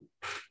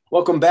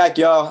Welcome back,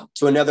 y'all,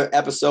 to another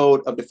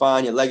episode of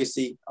Define Your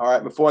Legacy. All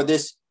right, before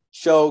this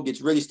show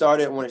gets really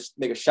started, I want to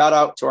make a shout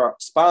out to our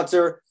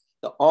sponsor,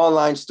 the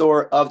online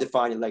store of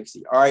Define Your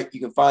Legacy. All right, you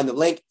can find the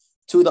link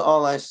to the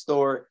online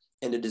store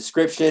in the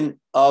description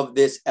of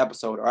this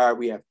episode. All right,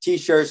 we have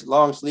t-shirts,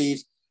 long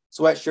sleeves,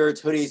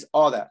 sweatshirts, hoodies,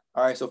 all that.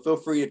 All right, so feel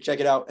free to check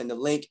it out in the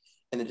link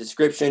in the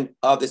description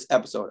of this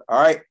episode.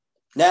 All right,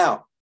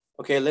 now,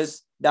 okay,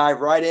 let's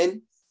dive right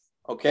in.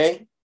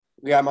 Okay.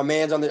 We got my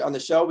man's on the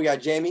show. We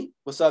got Jamie.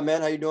 What's up, man?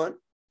 How you doing?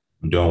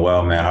 I'm doing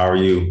well, man. How are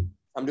you?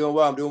 I'm doing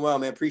well,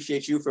 man.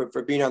 Appreciate you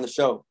for being on the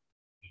show.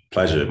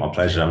 Pleasure. My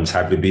pleasure. I'm just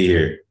happy to be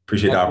here.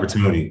 Appreciate the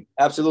opportunity.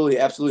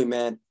 Absolutely,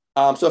 man.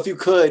 So if you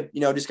could,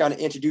 just kind of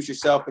introduce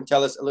yourself and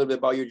tell us a little bit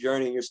about your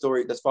journey and your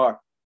story thus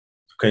far.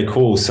 Okay,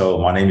 cool. So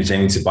my name is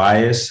Jamie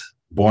Tobias,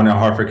 born in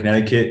Hartford,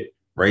 Connecticut,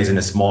 raised in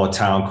a small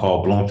town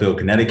called Bloomfield,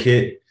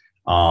 Connecticut.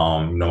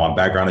 My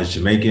background is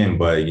Jamaican,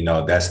 but,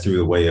 that's through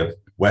the way of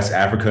West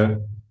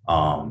Africa.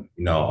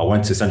 I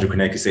went to Central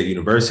Connecticut State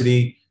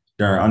University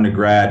during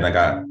undergrad, and I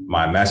got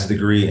my master's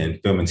degree in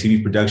film and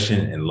TV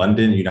production in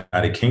London,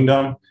 United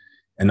Kingdom.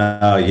 And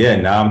now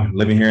I'm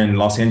living here in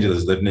Los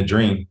Angeles, living the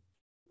dream.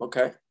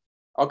 Okay.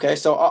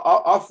 So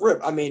off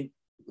rip,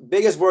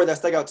 biggest word that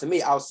stuck out to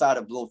me outside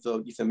of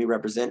Bloomfield, you feel me,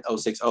 represent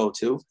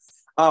 0602,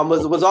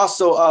 was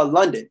also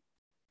London,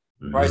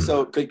 mm-hmm. Right?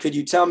 So could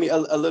you tell me a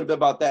little bit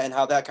about that and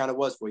how that kind of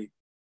was for you?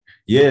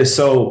 Yeah,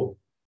 so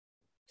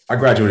I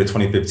graduated in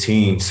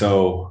 2015.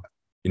 So,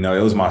 it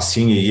was my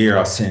senior year. I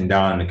was sitting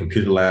down in the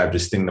computer lab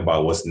just thinking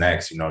about what's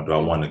next. Do I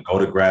want to go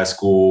to grad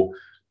school?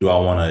 Do I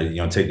want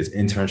to, take this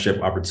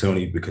internship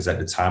opportunity? Because at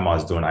the time I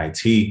was doing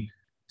IT.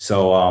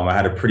 So I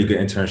had a pretty good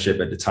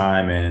internship at the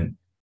time. And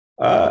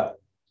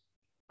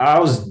I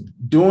was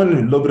doing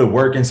a little bit of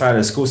work inside of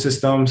the school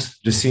systems,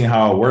 just seeing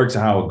how it works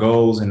and how it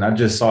goes. And I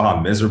just saw how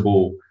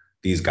miserable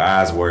these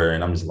guys were.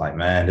 And I'm just like,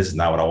 man, this is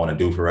not what I want to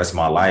do for the rest of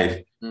my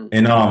life. Mm-hmm.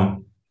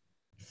 And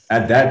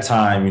at that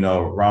time,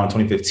 around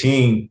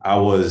 2015, I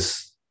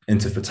was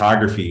into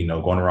photography,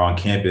 going around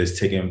campus,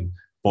 taking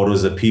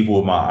photos of people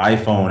with my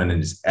iPhone and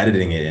then just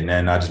editing it. And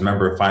then I just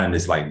remember finding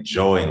this like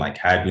joy and like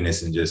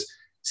happiness and just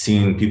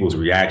seeing people's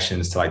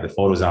reactions to like the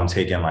photos I'm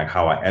taking, like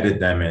how I edit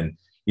them. And,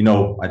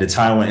 at the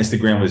time when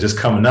Instagram was just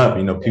coming up,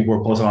 people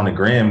were posting on the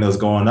gram and it was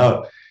going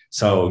up.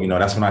 So,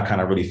 that's when I kind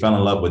of really fell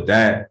in love with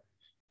that.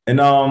 And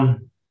I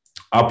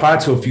applied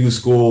to a few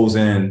schools,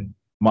 and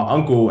my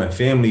uncle and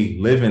family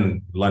live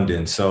in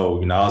London.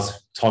 So, I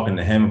was talking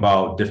to him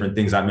about different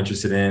things I'm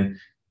interested in.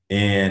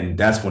 And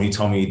that's when he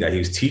told me that he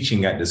was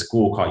teaching at this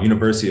school called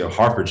University of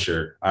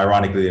Hertfordshire.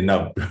 Ironically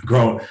enough,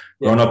 grown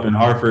up in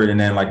Hartford. And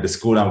then like the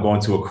school that I'm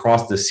going to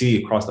across the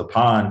sea, across the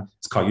pond,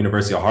 it's called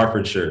University of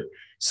Hertfordshire.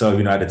 So,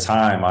 at the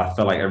time I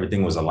felt like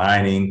everything was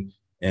aligning.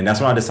 And that's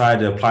when I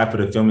decided to apply for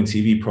the film and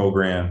TV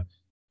program.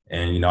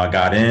 And, I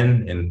got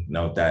in,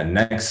 and, that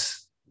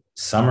next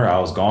summer I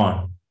was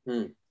gone.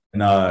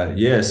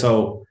 And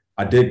so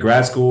I did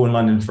grad school in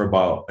London for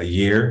about a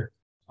year.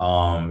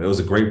 It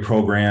was a great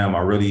program. I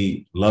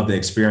really loved the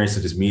experience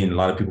of just meeting a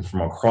lot of people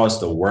from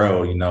across the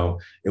world.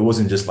 It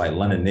wasn't just like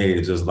London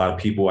natives. There's a lot of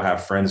people. I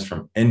have friends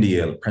from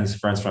India, friends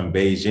from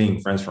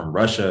Beijing, friends from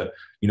Russia,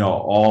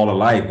 all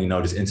alike,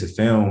 just into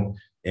film.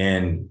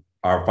 And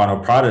our final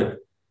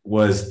product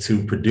was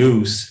to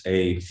produce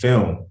a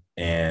film.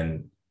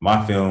 And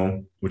my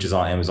film, which is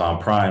on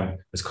Amazon Prime,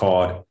 is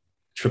called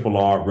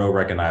RRR Real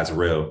Recognize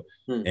Real.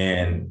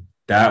 And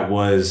that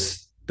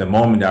was the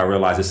moment that I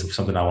realized this is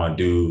something I want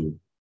to do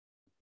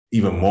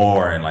even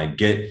more and like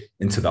get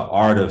into the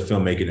art of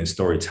filmmaking and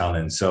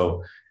storytelling.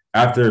 So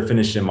after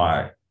finishing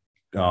my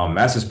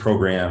master's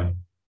program,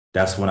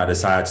 that's when I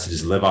decided to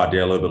just live out there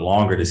a little bit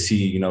longer to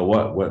see,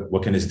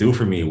 what can this do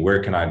for me?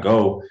 Where can I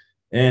go?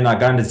 And I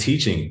got into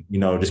teaching,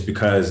 just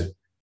because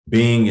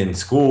being in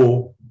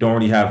school, don't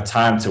really have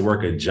time to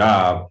work a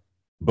job,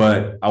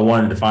 but I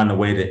wanted to find a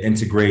way to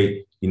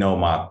integrate,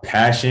 my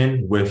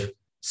passion with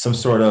some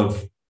sort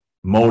of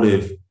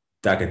motive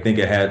that I could think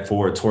ahead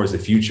forward towards the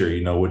future,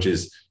 which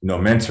is,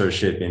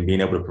 mentorship and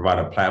being able to provide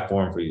a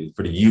platform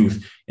for the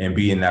youth and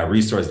being that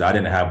resource that I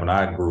didn't have when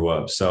I grew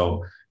up.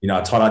 So,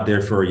 I taught out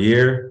there for a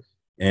year,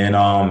 and,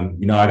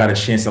 I got a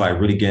chance to like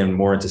really get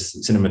more into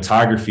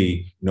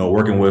cinematography,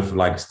 working with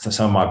like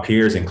some of my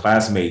peers and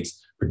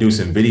classmates,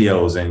 producing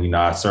videos. And,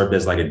 I served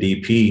as like a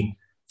DP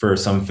for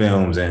some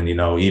films and,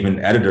 even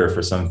editor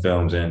for some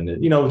films, and,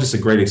 just a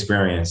great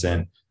experience.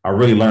 And I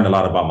really learned a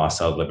lot about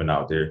myself living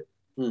out there.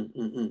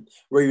 Mm-hmm.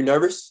 Were you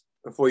nervous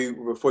before you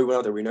went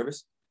out there? Were you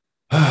nervous?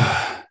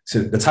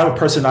 So the type of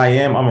person I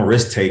am, I'm a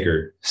risk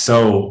taker.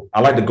 So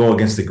I like to go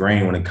against the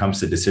grain when it comes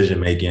to decision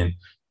making.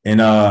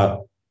 And, I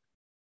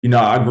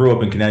grew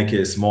up in Connecticut,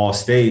 a small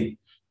state,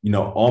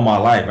 all my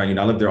life. I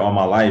lived there all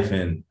my life.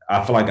 And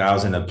I feel like I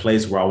was in a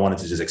place where I wanted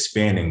to just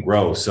expand and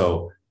grow.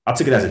 So I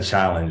took it as a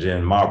challenge.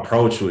 And my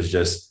approach was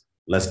just,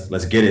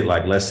 let's get it.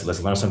 Like, let's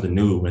learn something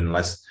new, and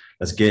let's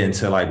get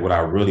into like what I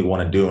really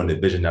want to do and the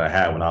vision that I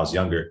had when I was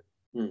younger.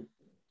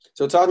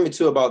 So talk to me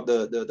too about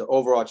the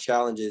overall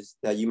challenges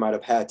that you might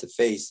have had to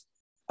face.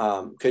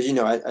 Because,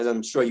 as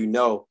I'm sure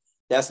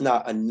that's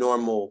not a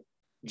normal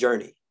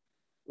journey,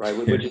 right?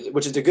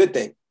 Which is a good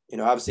thing. You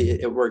know, obviously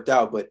it worked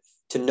out, but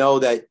to know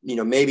that, you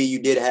know, maybe you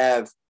did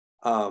have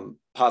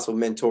possible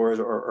mentors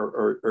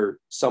or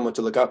someone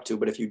to look up to,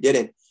 but if you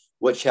didn't,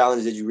 what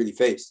challenges did you really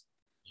face?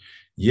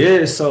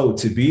 Yeah, so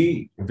to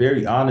be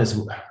very honest,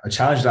 a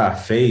challenge that I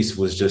faced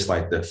was just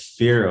like the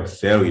fear of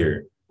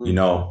failure, you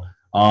know,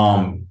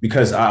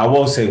 because I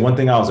will say one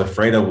thing I was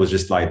afraid of was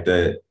just like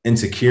the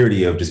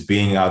insecurity of just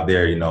being out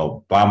there, you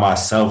know, by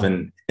myself.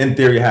 And in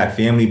theory, I had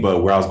family,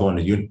 but where I was going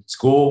to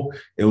school,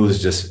 it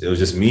was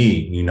just me,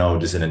 you know,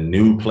 just in a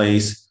new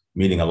place,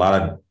 meeting a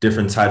lot of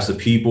different types of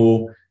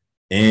people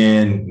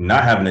and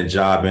not having a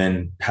job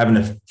and having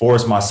to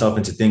force myself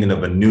into thinking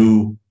of a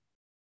new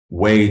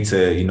way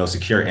to, you know,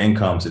 secure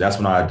income. So that's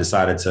when I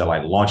decided to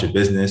like launch a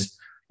business.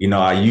 You know,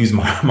 I used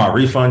my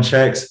refund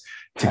checks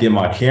to get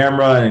my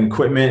camera and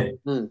equipment.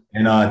 And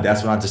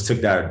that's when I just took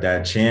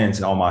that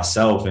chance on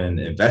myself and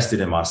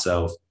invested in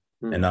myself.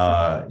 And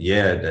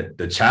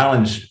the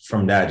challenge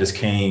from that just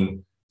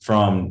came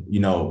from, you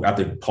know,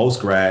 after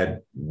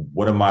post-grad,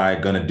 what am I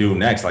going to do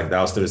next? Like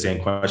that was still the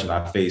same question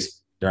I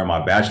faced during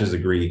my bachelor's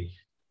degree.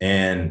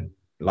 And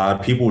a lot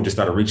of people just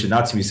started reaching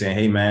out to me saying,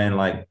 hey man,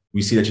 like,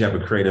 we see that you have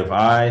a creative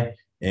eye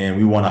and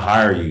we want to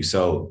hire you.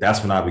 So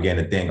that's when I began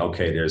to think,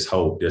 okay, there's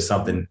hope. There's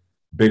something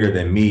bigger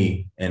than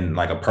me and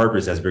like a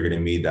purpose that's bigger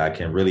than me that I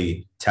can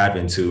really tap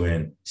into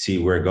and see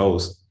where it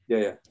goes.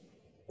 Yeah.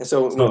 And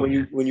so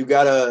when you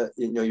got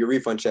your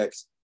refund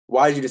checks,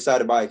 why did you decide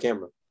to buy a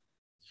camera?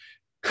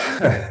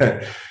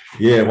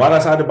 Yeah, why did I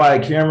decide to buy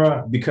a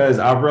camera? Because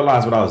I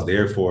realized what I was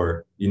there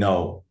for. You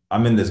know,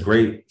 I'm in this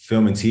great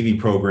film and TV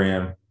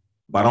program,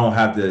 but I don't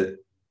have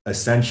the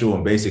essential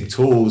and basic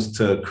tools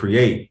to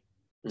create.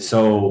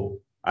 So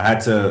I had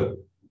to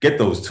get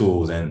those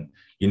tools. And,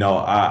 you know,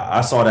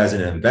 I saw it as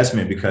an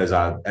investment because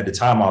at the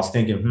time I was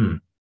thinking,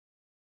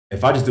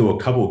 if I just do a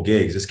couple of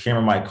gigs, this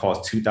camera might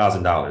cost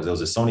 $2,000. It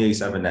was a Sony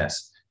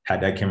A7S, had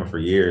that camera for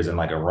years, and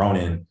like a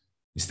Ronin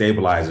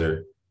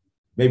stabilizer,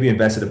 maybe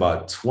invested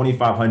about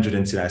 $2,500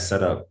 into that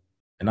setup.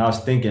 And I was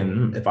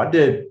thinking, if I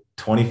did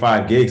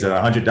 25 gigs at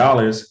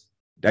 $100,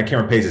 that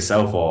camera pays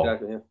itself off.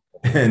 Exactly, yeah.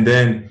 And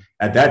then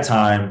at that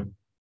time,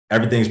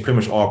 everything's pretty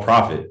much all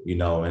profit, you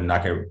know, and I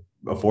can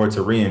afford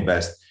to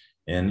reinvest.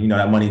 And, you know,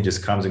 that money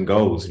just comes and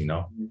goes, you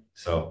know.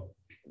 So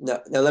now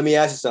let me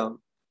ask you something.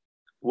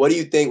 What do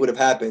you think would have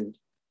happened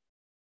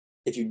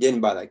if you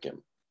didn't buy that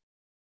camera?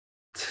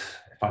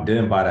 If I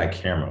didn't buy that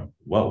camera,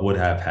 what would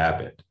have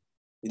happened?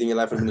 You think your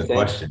life would have been the same?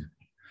 Question.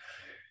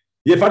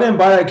 Yeah, if I didn't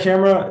buy that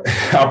camera,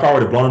 I probably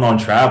would have blown it on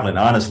traveling,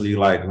 honestly.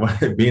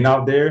 Like being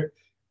out there,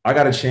 I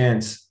got a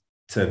chance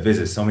to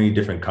visit so many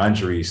different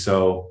countries.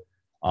 So,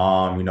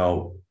 you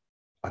know,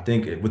 I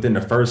think within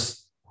the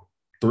first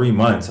 3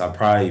 months, I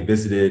probably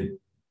visited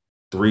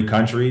 3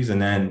 countries.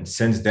 And then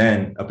since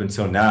then, up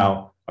until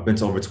now, I've been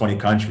to over 20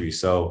 countries.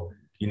 So,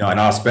 you know, and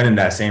I was spending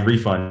that same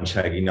refund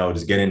check, you know,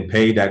 just getting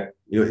paid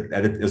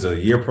it was a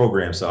year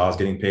program. So I was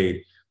getting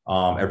paid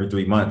every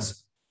 3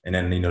 months. And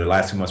then, you know, the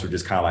last 2 months were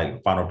just kind of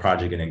like final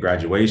project and then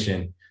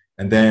graduation.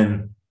 And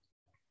then,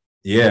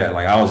 yeah,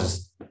 like I was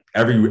just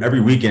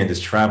every weekend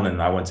just traveling.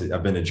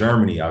 I've been to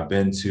Germany. I've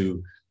been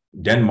to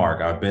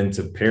Denmark. I've been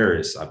to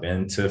Paris. I've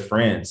been to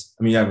France.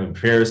 I mean, I've been to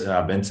Paris and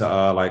I've been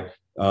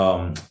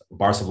to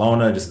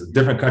Barcelona, just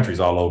different countries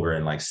all over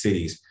and like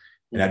cities.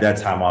 And at that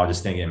time, I was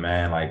just thinking,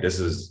 man, like this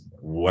is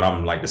what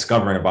I'm like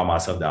discovering about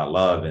myself that I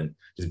love, and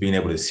just being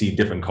able to see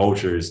different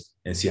cultures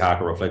and see how I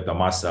can reflect on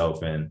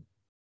myself. And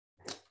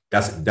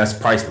that's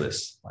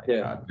priceless. Like,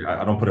 yeah.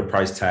 I don't put a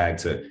price tag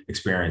to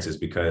experiences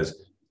because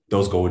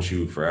those go with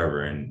you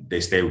forever and they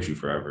stay with you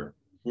forever.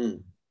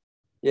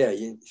 Yeah.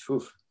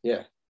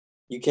 Yeah.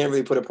 You can't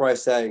really put a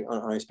price tag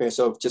on experience.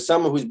 So to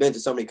someone who's been to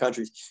so many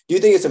countries, do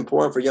you think it's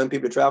important for young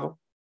people to travel?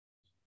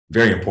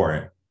 Very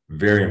important.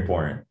 Very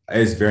important.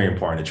 It's very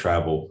important to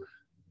travel,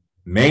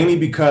 mainly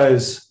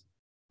because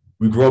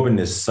we grew up in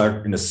this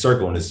circle,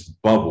 in this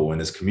bubble, in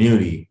this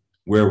community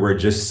where we're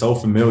just so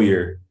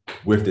familiar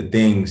with the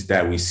things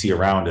that we see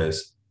around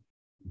us.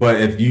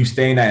 But if you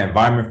stay in that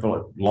environment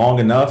for long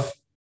enough,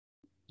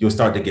 you'll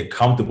start to get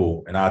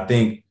comfortable. And I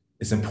think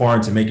it's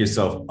important to make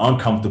yourself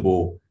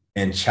uncomfortable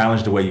and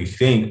challenge the way you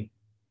think,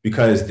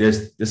 because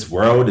this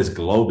world, this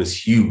globe is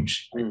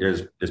huge. Like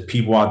there's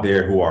people out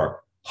there who are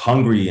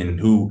hungry and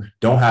who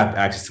don't have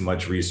access to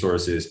much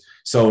resources.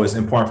 So it's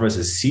important for us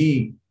to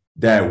see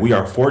that we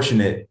are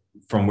fortunate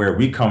from where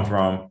we come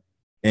from,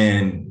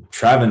 and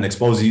traveling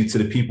exposes you to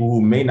the people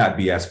who may not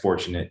be as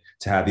fortunate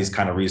to have these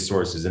kind of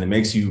resources. And it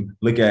makes you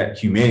look at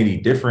humanity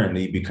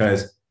differently,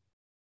 because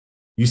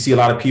you see a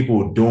lot of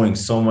people doing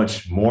so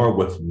much more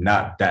with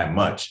not that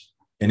much.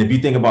 And if you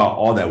think about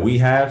all that we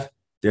have,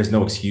 there's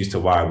no excuse to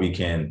why we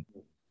can't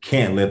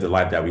live the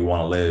life that we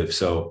want to live.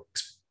 So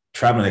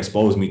traveling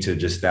exposed me to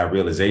just that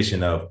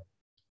realization of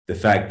the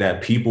fact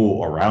that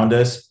people around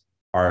us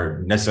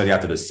are necessarily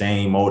after the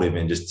same motive,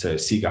 and just to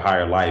seek a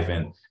higher life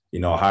and, you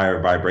know, a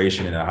higher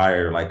vibration and a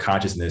higher like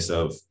consciousness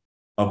of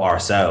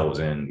ourselves,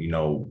 and, you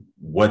know,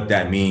 what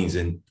that means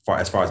and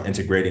as far as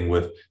integrating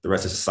with the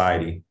rest of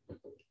society.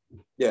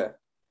 Yeah.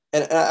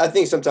 And I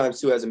think sometimes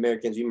too, as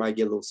Americans, we might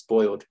get a little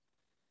spoiled.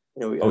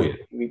 You know,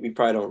 we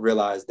probably don't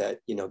realize that,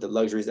 you know, the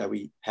luxuries that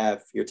we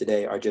have here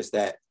today are just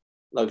that,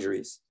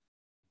 luxuries.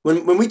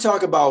 When we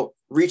talk about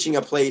reaching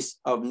a place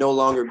of no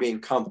longer being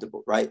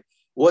comfortable, right?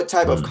 What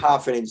type of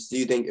confidence do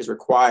you think is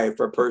required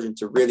for a person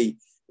to really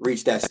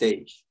reach that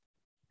stage?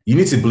 You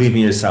need to believe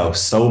in yourself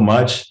so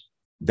much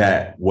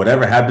that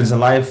whatever happens in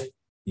life,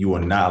 you will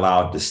not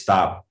allow it to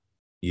stop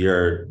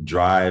your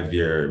drive,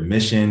 your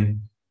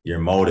mission, your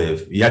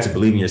motive. You have to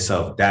believe in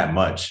yourself that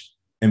much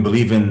and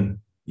believe in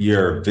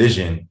your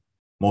vision,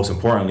 most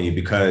importantly,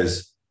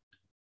 because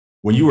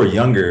when you were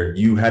younger,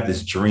 you had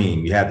this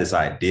dream, you had this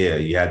idea,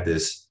 you had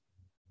this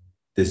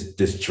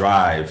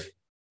drive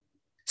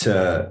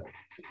to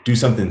do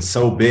something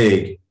so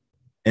big.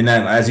 And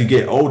then as you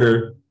get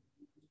older,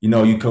 you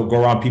know, you could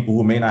go around people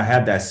who may not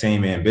have that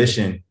same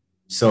ambition.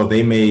 So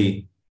they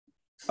may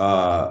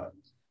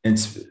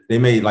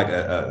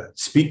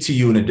speak to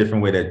you in a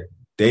different way that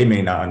they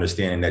may not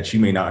understand and that you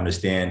may not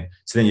understand.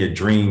 So then your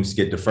dreams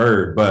get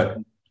deferred. But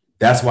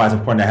that's why it's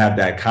important to have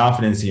that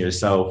confidence in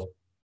yourself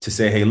to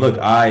say, hey, look,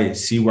 I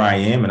see where I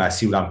am and I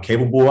see what I'm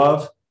capable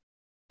of.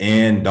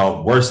 And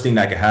the worst thing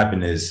that could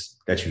happen is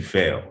that you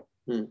fail.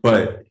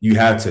 But you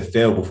have to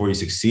fail before you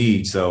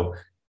succeed. So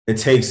it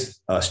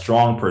takes a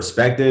strong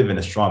perspective and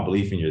a strong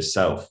belief in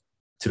yourself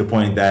to the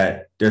point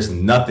that there's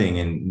nothing,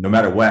 and no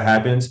matter what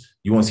happens,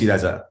 you won't see it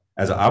as an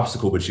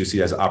obstacle, but you see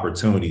it as an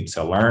opportunity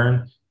to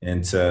learn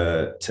and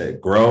to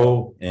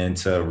grow and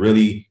to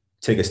really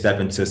take a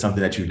step into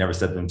something that you've never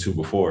stepped into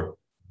before.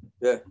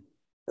 Yeah.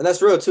 And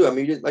that's real too. I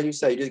mean, like you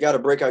say, you just got to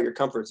break out your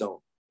comfort zone,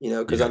 you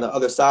know, because on the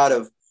other side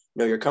of, you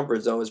know, your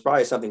comfort zone is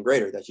probably something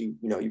greater that you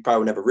probably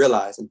would never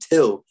realize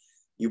until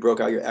you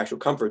broke out your actual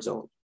comfort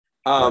zone.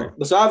 Right.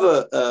 So I have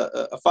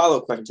a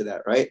follow-up question to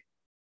that, right?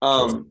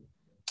 Sure.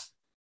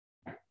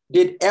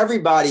 Did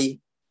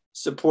everybody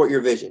support your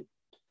vision?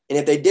 And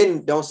if they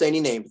didn't, don't say any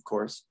names, of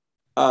course.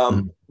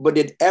 But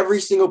did every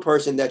single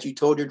person that you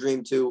told your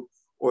dream to,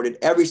 or did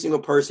every single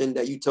person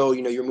that you told,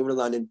 you know, you're moving to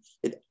London,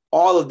 did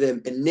all of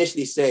them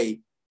initially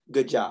say,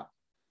 good job?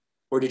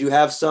 Or did you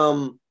have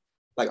some,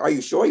 like, are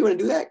you sure you want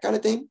to do that kind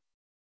of thing?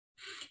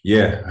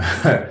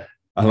 Yeah.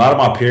 A lot of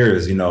my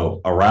peers, you know,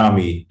 around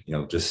me, you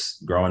know,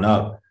 just growing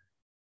up,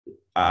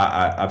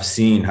 I've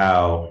seen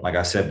how, like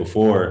I said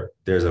before,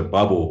 there's a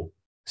bubble.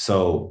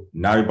 So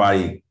not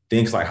everybody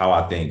thinks like how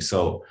I think.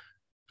 So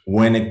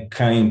when it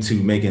came to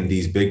making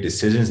these big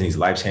decisions, these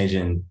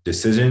life-changing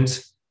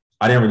decisions,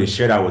 I didn't really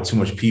share that with too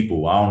much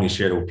people. I only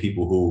shared it with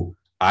people who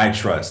I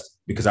trust,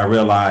 because I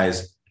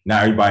realized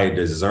not everybody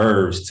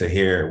deserves to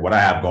hear what I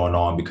have going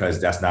on, because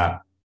that's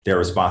not their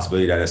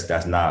responsibility.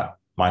 That's not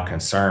my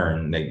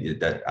concern.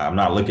 That I'm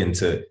not looking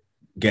to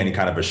get any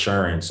kind of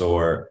assurance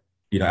or,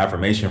 you know,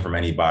 affirmation from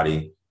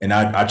anybody. And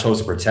I chose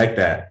to protect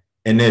that.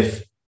 And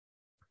if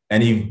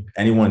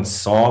anyone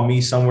saw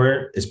me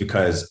somewhere, it's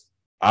because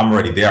I'm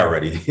already there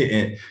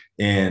already.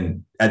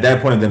 and at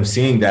that point of them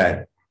seeing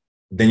that,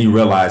 then you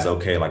realize,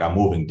 okay, like I'm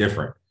moving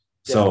different.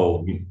 Yeah.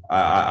 So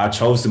I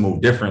chose to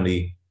move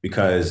differently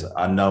because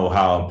I know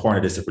how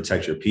important it is to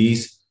protect your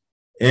peace.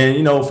 And,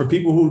 you know, for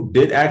people who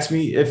did ask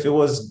me if it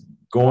was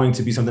going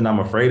to be something I'm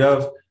afraid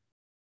of,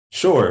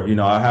 sure, you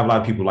know, I have a lot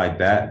of people like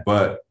that.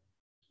 But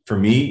for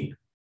me,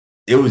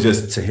 it was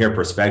just to hear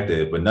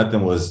perspective, but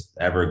nothing was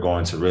ever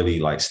going to really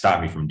like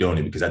stop me from doing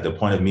it, because at the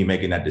point of me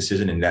making that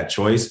decision and that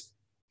choice,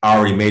 I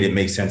already made it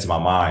make sense in my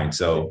mind.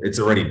 So it's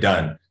already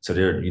done. So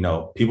there, you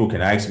know, people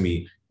can ask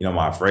me, you know, am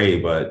I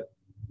afraid? But,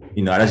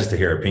 you know, that's just to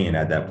hear opinion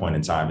at that point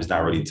in time. It's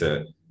not really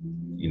to,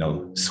 you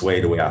know,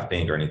 sway the way I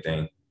think or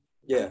anything.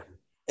 Yeah.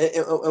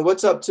 And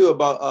what's up too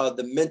about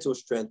the mental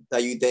strength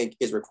that you think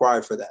is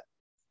required for that?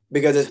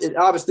 Because it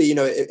obviously, you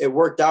know, it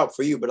worked out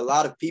for you, but a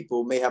lot of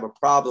people may have a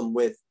problem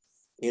with,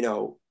 you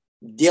know,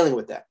 dealing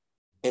with that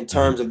in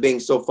terms of being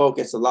so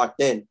focused and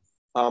locked in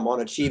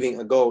on achieving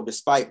a goal,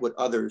 despite what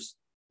others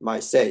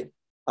might say.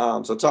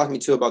 So talk to me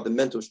too about the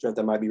mental strength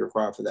that might be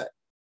required for that.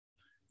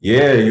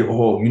 Yeah,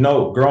 well, you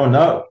know, growing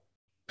up,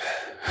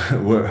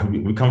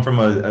 we come from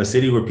a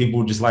city where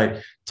people just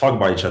like talk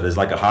about each other. It's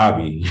like a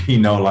hobby, you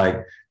know,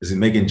 like just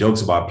making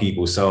jokes about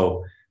people.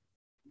 So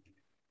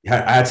I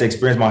had to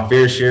experience my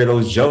fair share of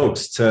those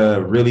jokes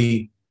to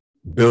really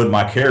build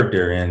my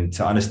character and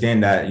to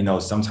understand that, you know,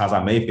 sometimes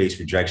I may face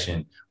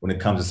rejection when it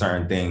comes to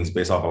certain things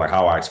based off of like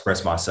how I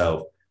express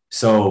myself.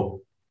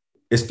 So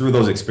it's through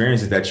those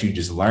experiences that you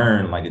just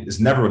learn, like it's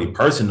never really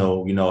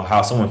personal, you know,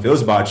 how someone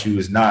feels about you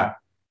is not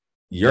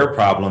your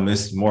problem.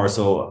 It's more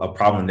so a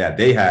problem that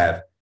they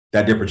have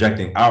that they're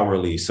projecting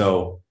outwardly.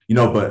 So, you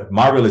know, but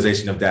my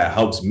realization of that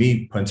helps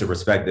me put into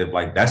perspective,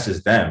 like that's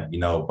just them, you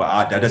know,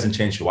 but that doesn't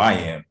change who I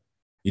am,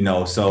 you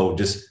know. So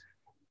just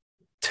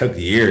took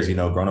the years, you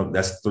know, growing up,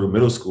 that's through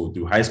middle school,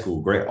 through high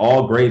school,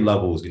 all grade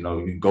levels, you know,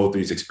 you go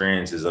through these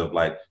experiences of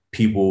like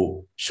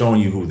people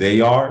showing you who they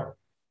are.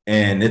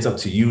 And it's up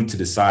to you to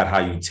decide how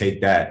you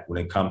take that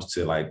when it comes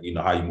to like, you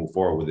know, how you move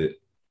forward with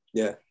it.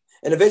 Yeah.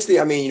 And eventually,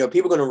 I mean, you know,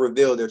 people are going to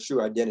reveal their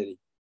true identity.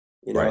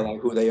 you know,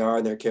 like who they are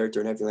and their character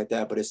and everything like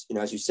that. But it's, you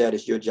know, as you said,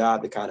 it's your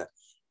job to kind of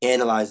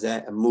analyze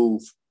that and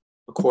move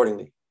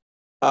accordingly.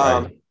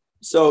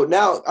 So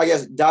now I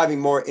guess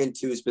diving more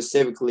into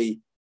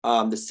specifically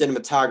the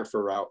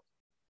cinematographer route,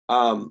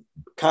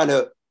 kind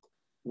of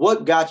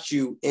what got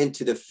you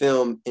into the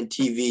film and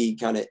TV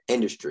kind of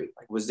industry?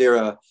 Like,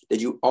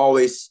 did you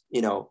always,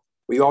 you know,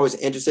 were you always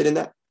interested in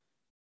that?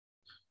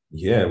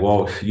 Yeah,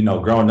 well, you know,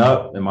 growing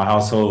up in my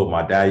household,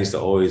 my dad used to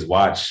always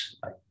watch,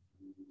 like,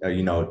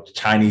 you know,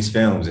 Chinese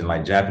films and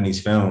like Japanese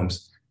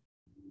films.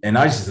 And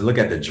I used to look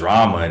at the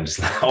drama and just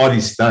like all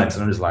these stunts.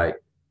 And I'm just like,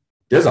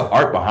 there's an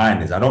art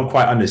behind this. I don't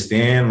quite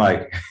understand,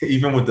 like,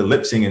 even with the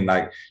lip singing,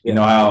 like, you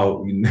know,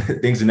 how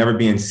things are never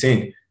being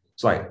sync.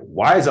 It's like,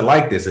 why is it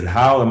like this? And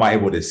how am I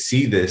able to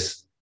see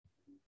this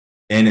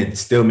and it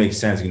still makes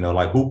sense? You know,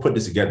 like, who put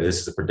this together? This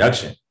is a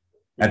production.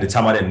 At the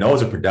time, I didn't know it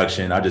was a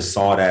production. I just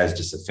saw it as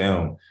just a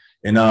film.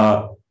 And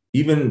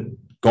even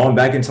going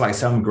back into like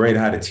 7th grade,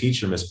 I had a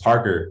teacher, Miss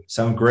Parker,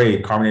 7th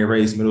grade, Carmen A.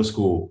 Reyes Middle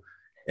School.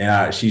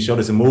 And she showed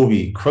us a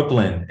movie,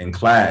 Crooklyn, in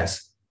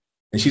class.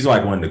 And she's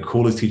like one of the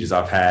coolest teachers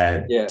I've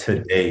had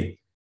to date.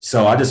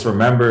 So I just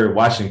remember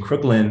watching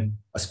Crooklyn,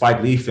 a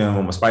Spike Lee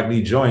film, a Spike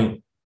Lee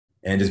joint,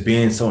 and just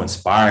being so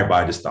inspired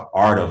by just the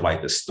art of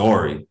like the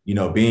story, you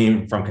know,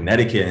 being from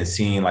Connecticut and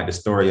seeing like the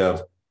story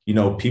of, you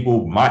know,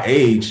 people my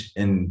age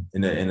in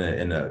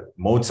a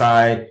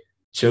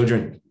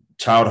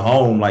child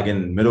home, like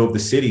in the middle of the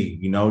city,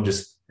 you know,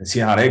 just and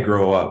seeing how they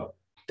grow up.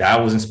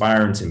 That was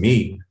inspiring to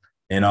me.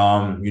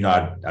 And, you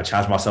know, I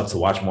challenged myself to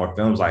watch more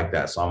films like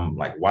that. So I'm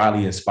like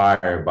wildly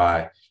inspired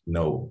by, you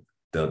know,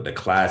 the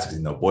classics,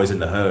 you know, Boys in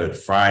the Hood,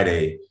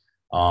 Friday,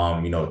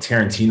 you know,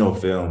 Tarantino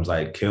films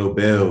like Kill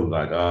Bill,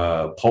 like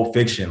Pulp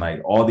Fiction,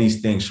 like all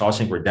these things,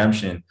 Shawshank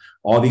Redemption,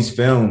 all these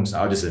films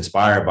I was just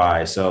inspired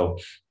by. So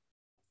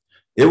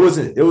it was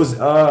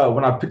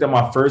when I picked up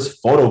my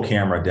first photo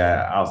camera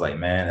that I was like,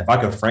 man, if I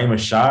could frame a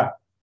shot,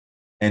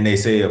 and they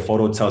say a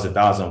photo tells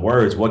 1,000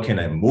 words, what can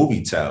a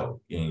movie tell?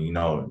 And, you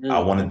know, I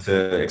wanted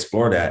to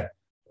explore that.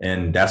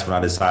 And that's when I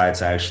decided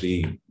to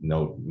actually, you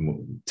know,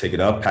 take it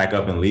up, pack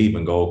up and leave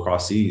and go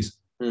across seas.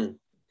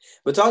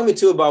 But talk to me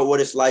too about what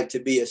it's like to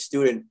be a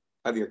student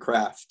of your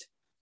craft.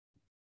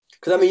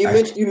 Because I mean,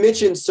 you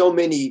mentioned so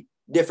many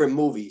different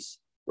movies,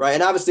 right?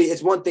 And obviously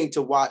it's one thing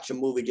to watch a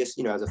movie just,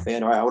 you know, as a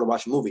fan, all right, I want to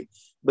watch a movie.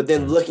 But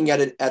then looking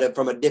at it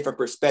from a different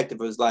perspective,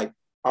 it was like,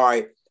 all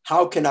right,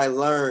 how can I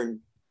learn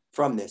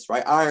from this,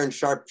 right? Iron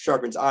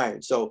sharpens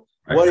iron. So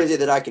what is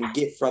it that I can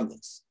get from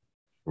this?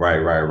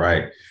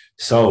 Right.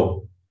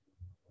 So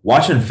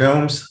watching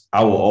films,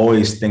 I will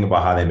always think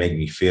about how they make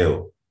me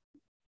feel.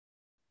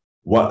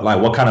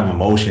 What kind of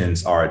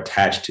emotions are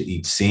attached to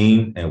each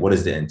scene and what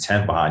is the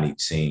intent behind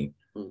each scene?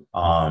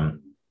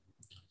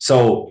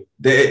 So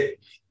it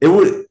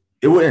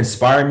would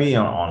inspire me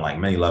on like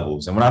many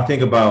levels. And when I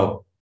think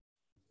about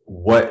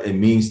what it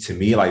means to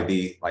me, like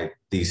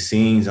these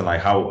scenes and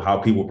like how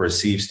people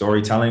perceive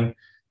storytelling,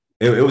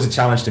 it was a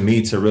challenge to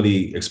me to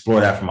really explore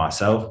that for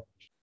myself.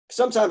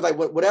 Sometimes like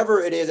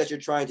whatever it is that you're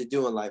trying to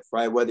do in life,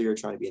 right? Whether you're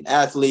trying to be an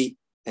athlete,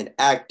 an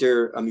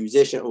actor, a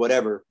musician, or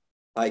whatever,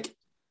 like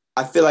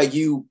I feel like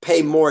you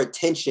pay more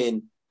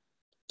attention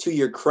to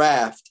your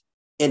craft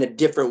in a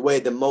different way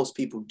than most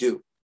people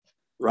do,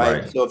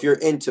 right? So if you're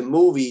into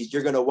movies,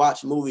 you're going to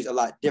watch movies a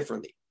lot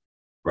differently,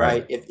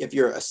 right? If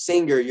you're a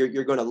singer,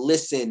 you're going to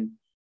listen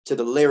to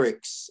the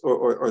lyrics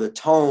or the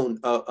tone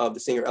of the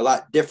singer a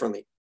lot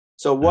differently.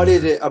 So what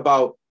is it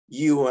about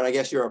you and I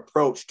guess your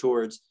approach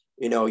towards,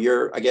 you know,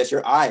 your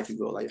eye, if you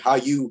will, like how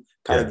you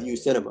kind of view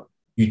cinema?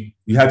 You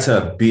have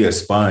to be a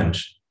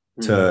sponge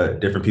to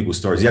different people's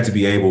stories. You have to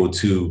be able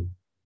to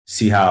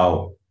see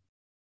how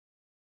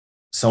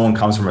someone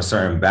comes from a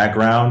certain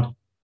background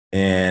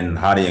and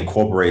how they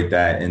incorporate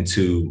that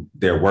into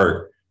their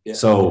work.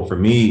 So for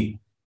me,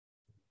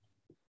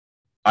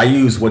 I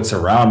use what's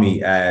around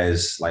me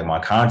as like my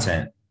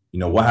content. You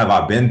know, what have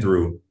I been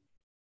through?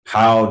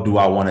 How do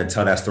I want to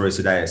tell that story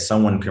so that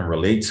someone can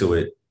relate to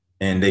it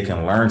and they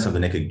can learn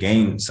something, they could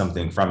gain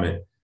something from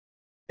it?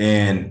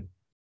 And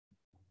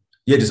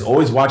yeah, just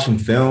always watching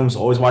films,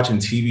 always watching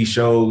TV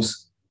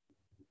shows.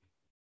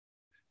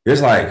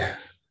 There's like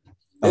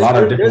a lot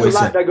of different ways. There's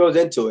a lot that goes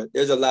into it.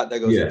 There's a lot that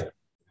goes into it.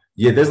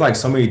 Yeah, there's like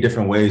so many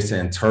different ways to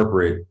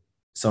interpret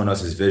someone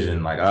else's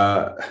vision. Like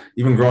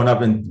even growing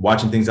up and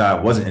watching things I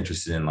wasn't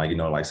interested in, like, you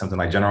know, like something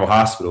like General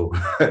Hospital.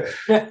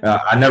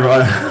 I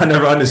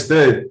never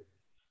understood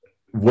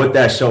what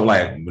that show,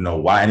 like, you know,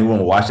 why anyone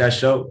would watch that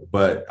show.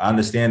 But I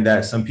understand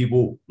that some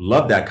people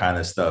love that kind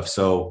of stuff.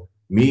 So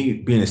me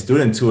being a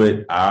student to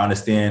it, I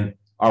understand,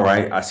 all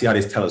right, I see how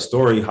they tell a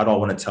story. How do I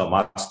want to tell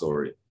my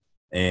story?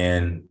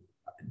 And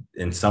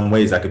in some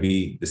ways that could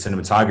be the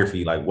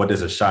cinematography. Like, what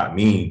does a shot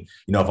mean?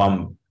 You know, if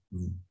I'm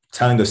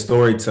telling a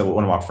story to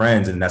one of my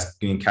friends and that's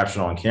being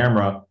captured on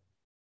camera,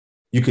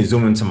 you can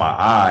zoom into my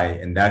eye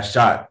and that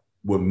shot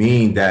would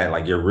mean that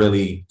like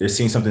they're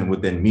seeing something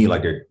within me,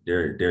 like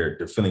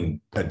they're feeling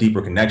a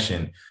deeper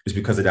connection just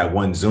because of that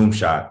one zoom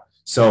shot.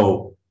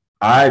 So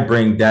I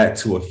bring that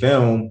to a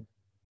film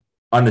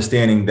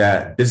understanding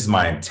that this is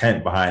my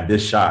intent behind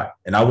this shot.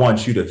 And I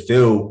want you to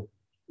feel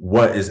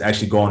what is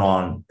actually going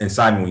on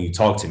inside me when you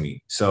talk to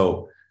me.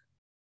 So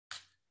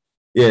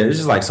yeah, there's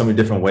just like so many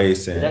different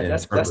ways to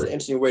that's an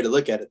interesting way to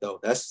look at it though.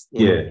 That's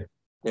yeah.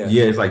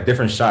 It's like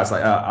different shots.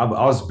 Like I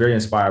was very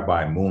inspired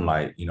by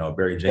Moonlight,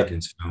 Barry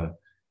Jenkins film.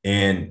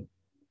 And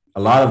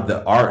a lot of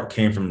the art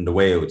came from the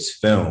way it was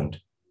filmed.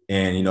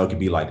 And, it could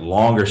be like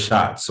longer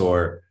shots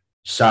or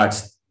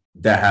shots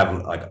that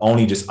have like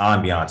only just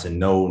ambiance and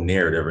no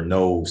narrative or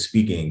no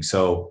speaking.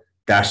 So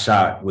that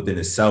shot within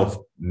itself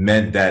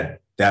meant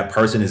that that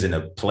person is in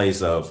a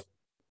place of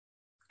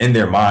in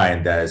their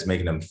mind that is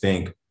making them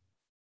think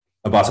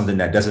about something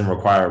that doesn't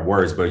require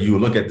words, but you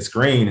look at the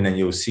screen and then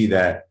you'll see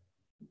that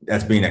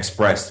that's being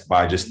expressed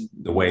by just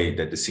the way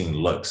that the scene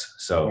looks.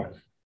 So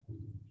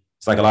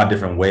it's like a lot of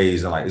different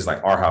ways. And like, it's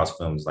like art house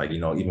films, like,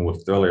 even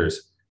with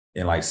thrillers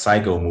and like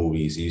psycho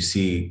movies, you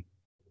see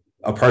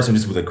a person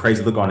just with a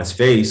crazy look on his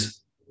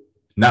face,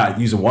 not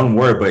using one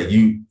word, but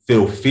you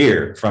feel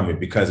fear from it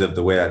because of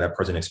the way that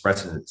person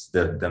expresses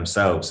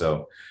themselves.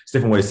 So it's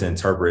different ways to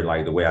interpret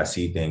like the way I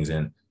see things.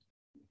 And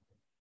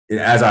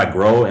as I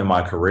grow in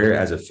my career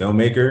as a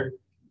filmmaker,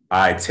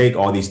 I take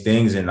all these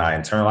things and I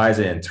internalize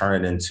it and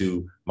turn it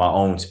into my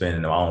own spin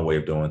and my own way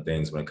of doing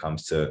things when it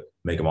comes to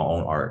making my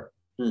own art.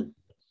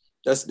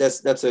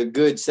 That's a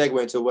good segue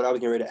into what I was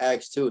getting ready to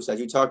ask too. So as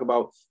you talk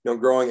about,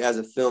 growing as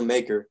a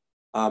filmmaker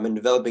and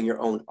developing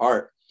your own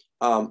art,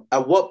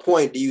 at what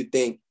point do you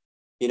think,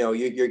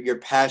 your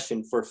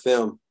passion for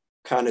film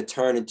kind of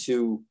turned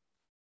into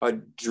a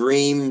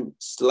dream /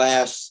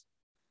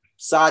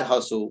 side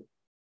hustle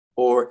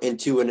or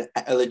into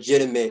a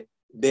legitimate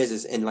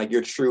business and like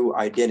your true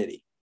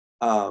identity?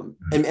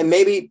 And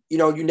maybe,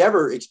 you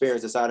never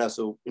experienced the side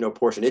hustle,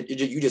 portion.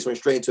 You just went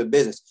straight into a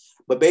business.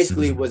 But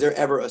basically, was there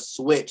ever a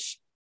switch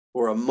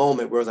or a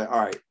moment where it was like,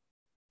 all right,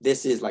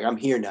 this is like, I'm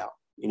here now,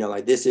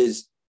 like this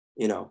is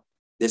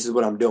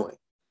what I'm doing?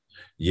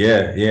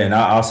 Yeah. And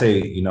I'll say,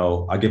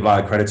 I give a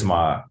lot of credit to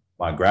my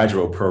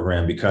graduate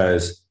program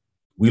because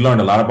we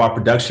learned a lot about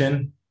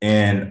production.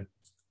 And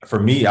for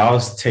me, I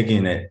was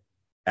taking it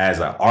as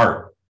an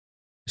art.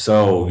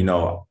 So,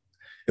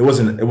 it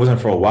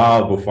wasn't for a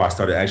while before I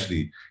started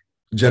actually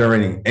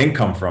generating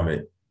income from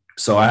it.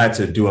 So I had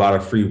to do a lot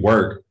of free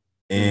work,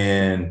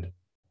 and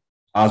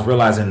I was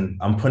realizing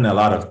I'm putting a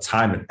lot of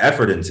time and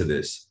effort into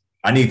this.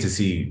 I need to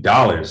see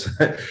dollars.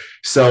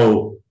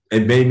 So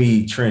it made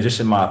me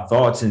transition my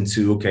thoughts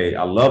into, okay,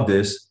 I love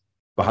this,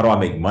 but how do I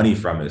make money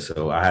from it?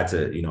 So I had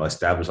to,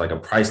 establish like a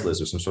price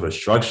list or some sort of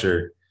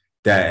structure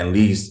that at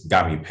least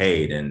got me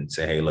paid and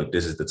say, hey, look,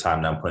 this is the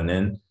time that I'm putting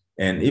in.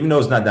 And even though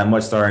it's not that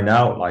much starting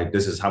out, like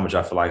this is how much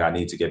I feel like I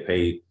need to get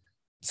paid.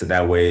 So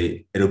that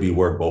way it'll be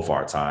worth both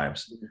our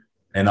times.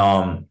 And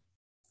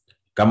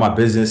got my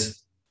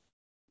business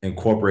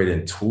incorporated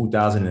in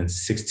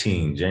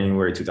 2016,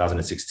 January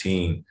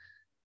 2016.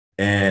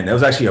 And it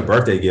was actually a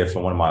birthday gift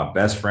from one of my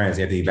best friends,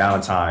 Anthony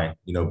Valentine,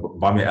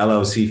 bought me an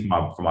LLC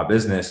for my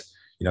business,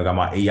 got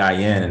my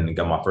EIN and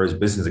got my first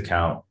business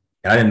account.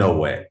 And I didn't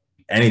know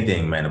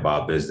anything, man,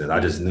 about business. I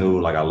just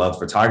knew like I loved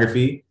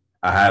photography.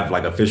 I have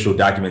like official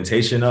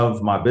documentation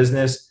of my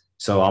business.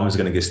 So I'm just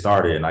going to get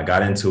started. And I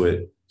got into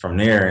it from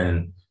there.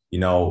 And,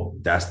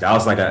 that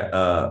was like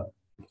a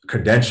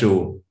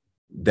credential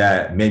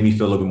that made me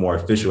feel a little bit more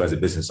official as a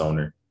business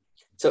owner.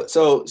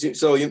 So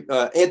you,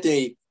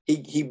 Anthony,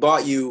 he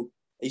bought you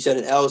said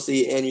an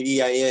LLC and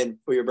your EIN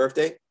for your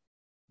birthday?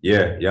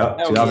 Yeah.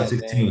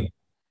 2016.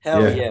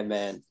 Hell yeah,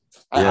 man.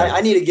 Yeah.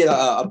 I need to get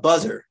a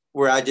buzzer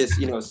where I just,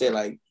 say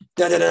like,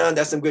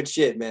 that's some good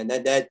shit, man.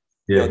 So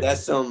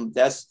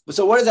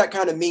what does that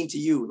kind of mean to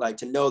you? Like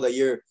to know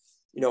that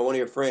one of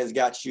your friends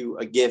got you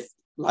a gift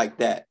like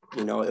that,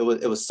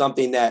 it was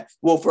something that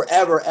will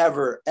forever,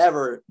 ever,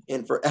 ever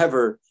and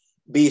forever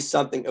be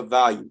something of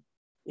value,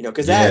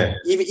 because that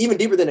even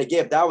deeper than a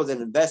gift, that was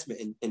an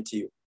investment into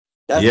you.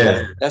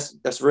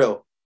 That's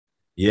real.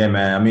 Yeah,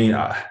 man. I mean,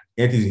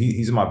 Anthony,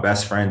 he's my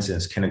best friend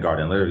since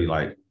kindergarten, literally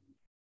like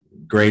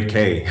grade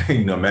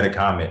K, met a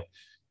comment.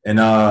 And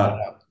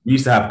we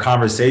used to have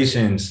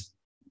conversations,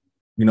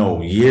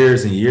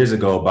 years and years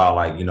ago about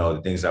like,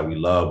 the things that we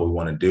love, what we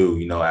want to do.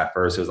 At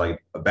first it was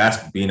like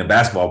being a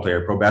basketball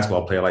player, pro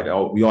basketball player, like,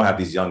 oh, we all have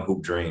these young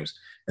hoop dreams.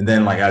 And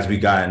then like, as we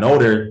gotten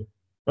older,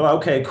 we're like,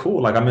 okay,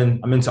 cool. Like I'm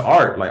into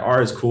art. Like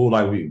art is cool.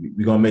 Like we're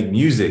going to make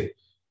music.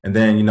 And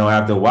then,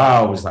 after a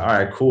while, it was like, all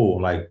right, cool.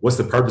 Like, what's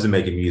the purpose of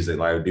making music?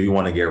 Like, do you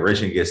want to get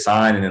rich and get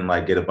signed and then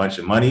like get a bunch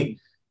of money?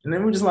 And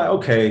then we're just like,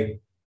 okay,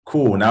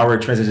 cool. Now we're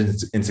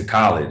transitioning into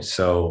college.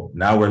 So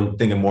now we're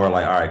thinking more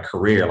like, all right,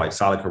 career, like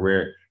solid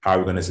career. How are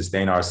we going to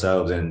sustain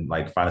ourselves and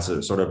like find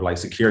a sort of like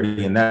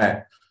security in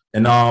that?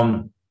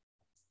 And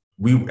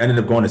we ended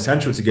up going to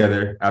Central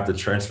together after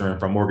transferring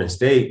from Morgan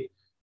State.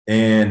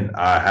 And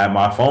I had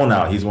my phone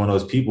out. He's one of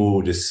those people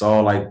who just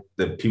saw like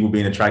the people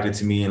being attracted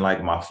to me and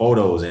like my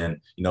photos and,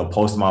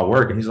 post my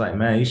work. And he's like,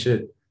 man, you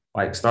should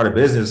like start a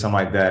business or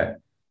something like that.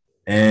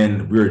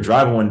 And we were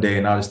driving one day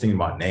and I was thinking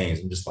about names.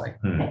 I'm just like,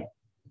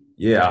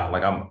 yeah,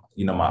 like I'm,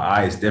 my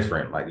eye is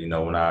different. Like,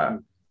 when I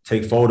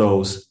take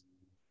photos,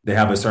 they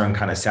have a certain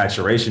kind of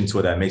saturation to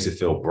it that makes it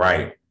feel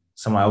bright.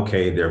 So I'm like,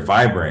 okay, they're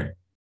vibrant.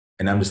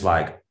 And I'm just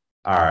like,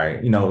 all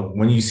right,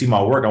 when you see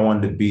my work, I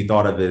wanted to be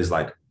thought of it as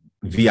like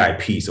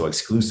VIP, so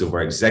exclusive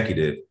or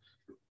executive.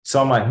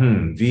 So I'm like,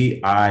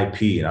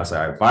 VIP. And I was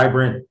like,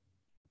 vibrant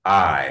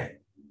eye,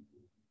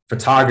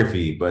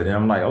 photography. But then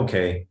I'm like,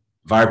 okay,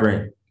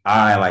 vibrant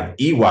eye, like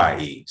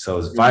EYE. So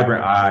it's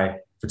vibrant eye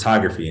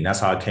photography. And that's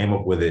how I came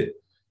up with it.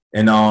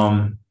 And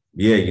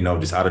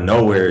just out of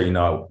nowhere,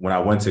 when I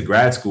went to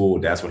grad school,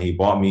 that's when he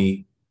bought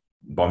me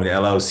the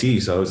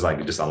LLC. So it was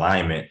like just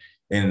alignment.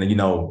 And,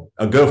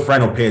 a good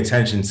friend will pay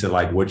attention to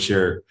like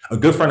a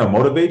good friend will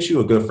motivate you.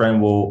 A good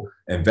friend will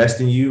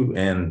invest in you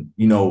and,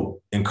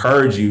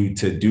 encourage you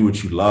to do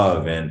what you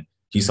love. And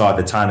he saw at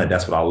the time that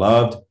that's what I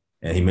loved.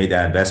 And he made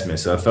that investment.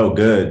 So it felt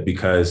good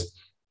because,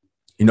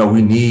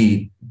 we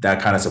need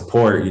that kind of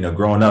support,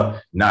 growing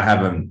up, not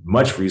having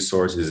much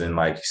resources and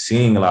like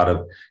seeing a lot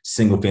of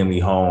single family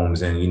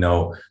homes and,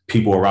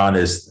 people around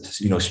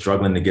us,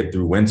 struggling to get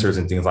through winters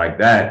and things like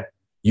that.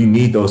 You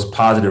need those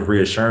positive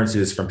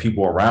reassurances from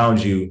people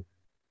around you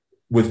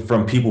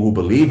from people who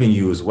believe in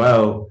you as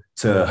well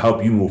to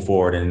help you move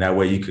forward. And that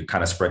way you could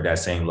kind of spread that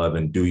same love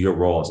and do your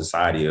role in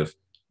society of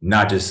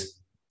not just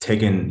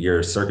taking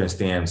your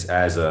circumstance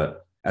as a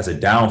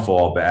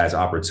downfall, but as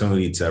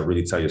opportunity to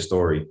really tell your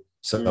story.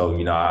 So,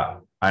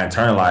 I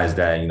internalized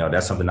that,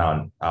 that's something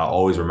I'll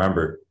always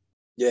remember.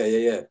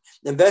 Yeah.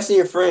 Invest in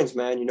your friends,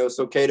 man. It's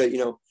okay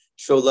to,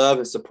 show love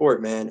and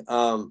support, man.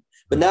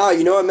 But now,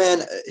 you know what,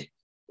 man,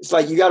 it's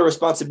like you got a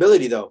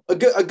responsibility though, a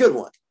good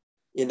one.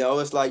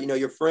 It's like,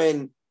 your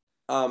friend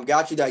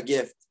got you that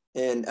gift,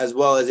 and as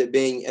well as it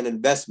being an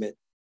investment,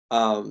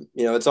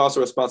 it's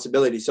also a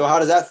responsibility. So how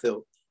does that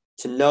feel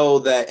to know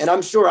that? And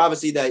I'm sure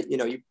obviously that,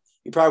 you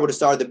probably would have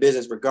started the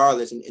business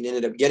regardless and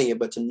ended up getting it,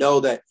 but to know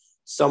that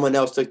someone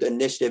else took the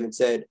initiative and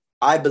said,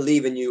 I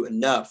believe in you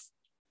enough,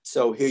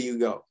 so here you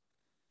go.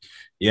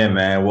 Yeah,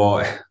 man.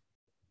 Well,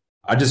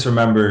 I just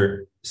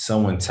remember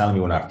someone telling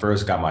me when I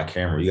first got my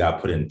camera, you got to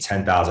put in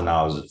 10,000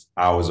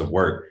 hours of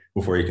work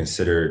before you're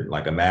considered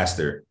like a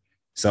master.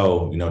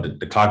 So,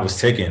 the clock was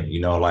ticking,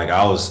 like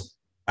I was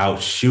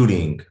out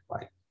shooting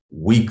like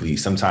weekly,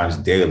 sometimes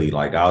daily.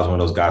 Like I was one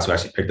of those guys who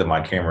actually picked up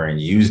my camera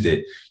and used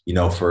it,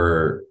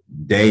 for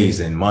days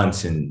and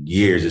months and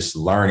years, just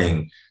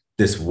learning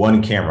this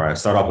one camera. I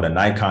started off with a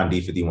Nikon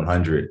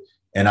D5100,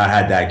 and I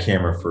had that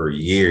camera for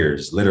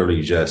years,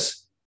 literally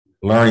just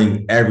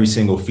learning every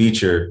single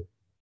feature.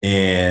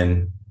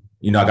 And,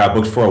 I got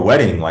booked for a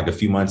wedding like a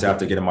few months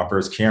after getting my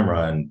first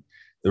camera, and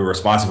the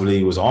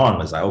responsibility was on. I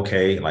was like,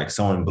 okay, like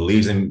someone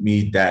believes in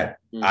me that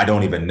I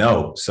don't even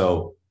know.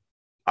 So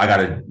I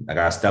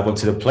gotta step up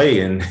to the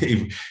plate and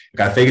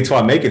gotta fake it till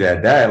I make it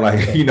at that.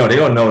 Like, they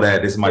don't know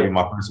that this might be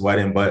my first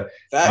wedding, but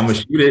I'm gonna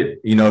shoot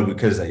it,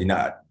 because,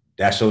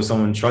 that shows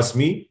someone trusts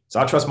me.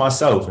 So I trust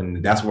myself.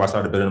 And that's where I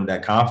started building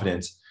that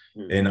confidence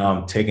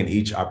and taking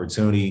each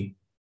opportunity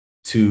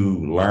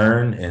to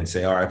learn and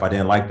say, all right, if I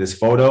didn't like this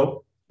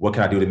photo, what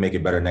can I do to make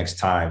it better next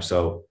time?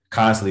 So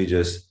constantly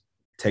just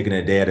taking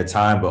a day at a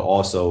time, but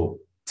also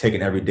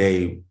taking every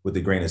day with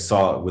a grain of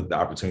salt with the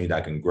opportunity that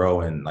I can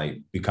grow and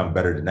like become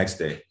better the next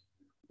day.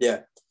 Yeah.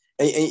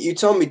 And you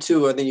told me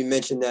too, I think you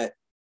mentioned that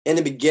in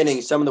the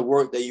beginning, some of the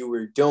work that you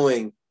were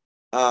doing,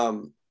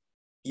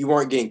 you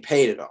weren't getting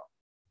paid at all.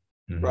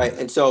 Mm-hmm. Right.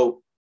 And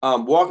so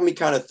walk me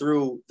kind of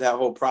through that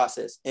whole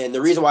process. And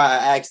the reason why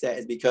I asked that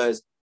is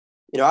because,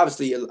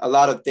 obviously a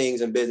lot of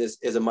things in business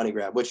is a money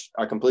grab, which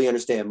I completely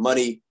understand.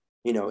 Money,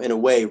 in a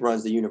way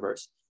runs the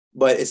universe.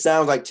 But it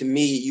sounds like to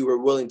me, you were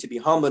willing to be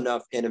humble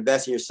enough and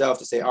invest in yourself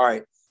to say, all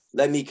right,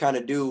 let me kind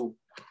of do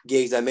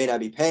gigs that may not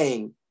be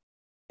paying.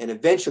 And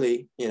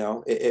eventually,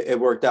 it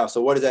worked out.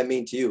 So what does that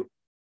mean to you?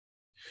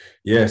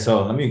 Yeah.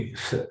 So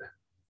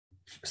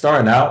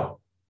starting out,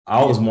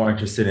 I was more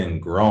interested in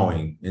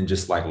growing and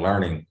just like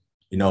learning,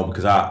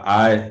 because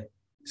I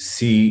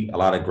see a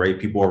lot of great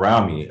people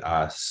around me.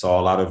 I saw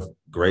a lot of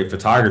great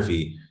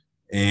photography,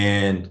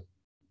 and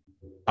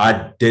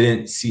I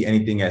didn't see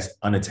anything as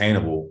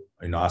unattainable.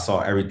 I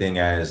saw everything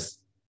as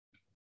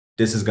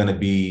this is going to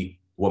be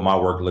what my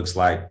work looks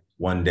like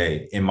one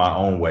day in my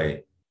own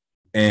way.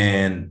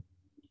 And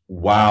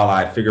while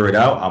I figure it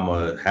out, I'm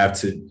going to have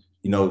to,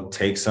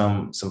 take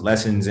some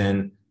lessons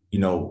in,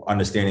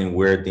 understanding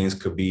where things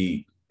could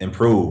be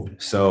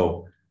improved.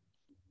 So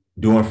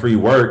doing free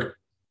work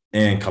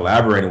and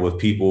collaborating with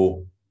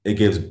people, it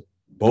gives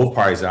both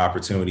parties an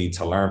opportunity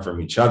to learn from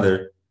each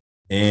other.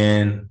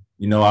 And,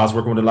 I was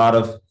working with a lot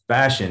of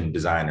fashion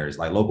designers,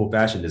 like local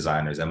fashion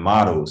designers and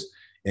models,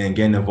 and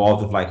getting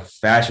involved with like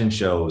fashion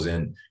shows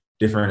and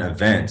different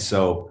events.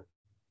 So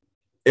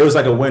it was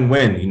like a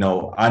win-win.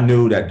 I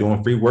knew that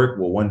doing free work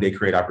will one day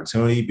create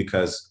opportunity,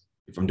 because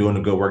if I'm doing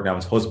the good work that I'm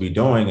supposed to be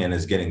doing and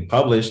it's getting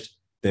published,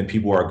 then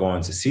people are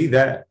going to see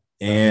that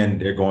and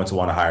they're going to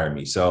want to hire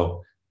me.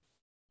 So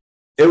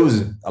it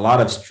was a lot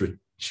of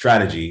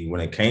strategy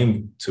when it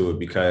came to it,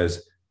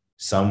 because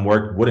some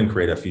work wouldn't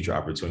create a future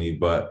opportunity,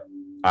 but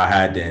I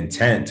had the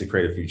intent to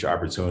create a future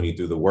opportunity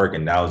through the work.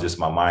 And that was just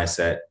my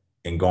mindset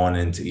and going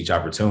into each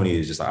opportunity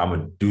is just like, I'm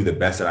going to do the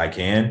best that I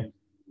can.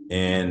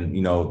 And,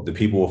 you know, the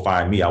people will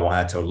find me. I won't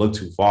have to look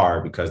too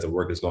far because the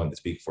work is going to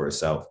speak for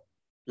itself.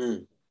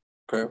 Mm.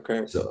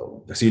 Okay.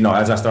 So, you know,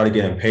 as I started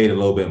getting paid a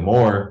little bit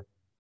more,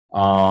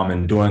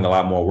 and doing a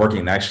lot more work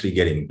and actually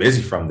getting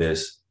busy from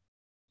this,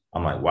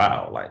 I'm like,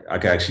 wow, like I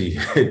could actually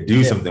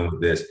do something with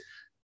this.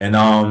 And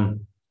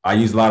I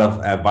use a lot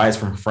of advice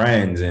from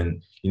friends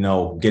and, you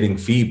know, getting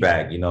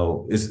feedback. You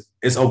know,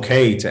 it's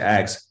okay to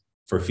ask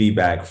for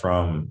feedback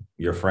from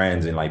your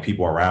friends and like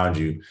people around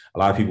you. A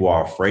lot of people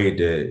are afraid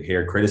to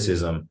hear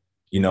criticism.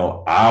 You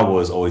know, I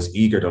was always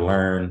eager to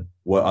learn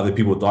what other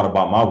people thought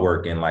about my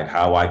work and like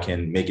how I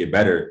can make it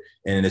better.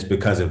 And it's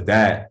because of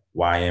that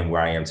why I am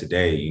where I am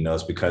today. You know,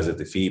 it's because of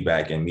the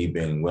feedback and me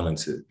being willing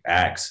to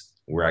ask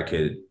where I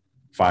could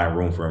find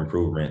room for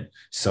improvement.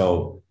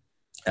 So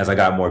as I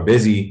got more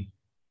busy,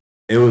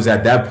 it was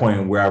at that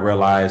point where I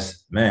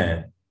realized,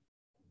 man,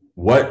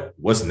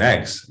 what's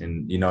next?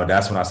 And, you know,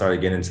 that's when I started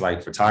getting into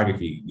like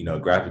photography, you know,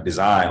 graphic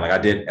design. Like I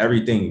did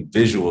everything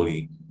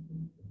visually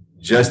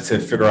just to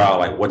figure out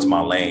like what's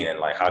my lane and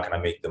like how can I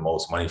make the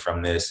most money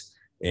from this,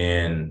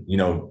 and you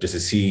know, just to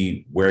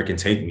see where it can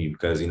take me.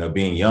 Because you know,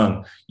 being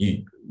young,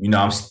 you know,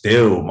 I'm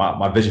still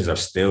my visions are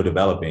still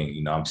developing.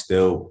 You know, I'm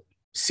still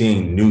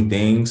seeing new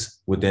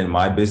things within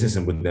my business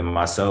and within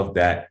myself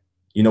that,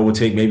 you know, will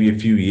take maybe a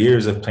few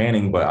years of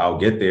planning, but I'll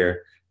get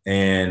there.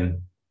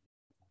 And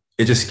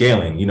it's just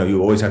scaling. You know,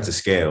 you always have to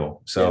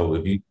scale. So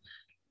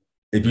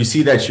if you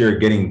see that you're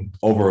getting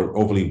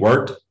overly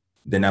worked,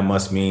 then that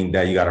must mean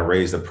that you got to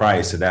raise the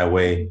price. So that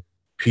way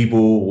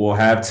people will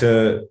have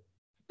to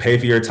pay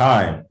for your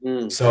time.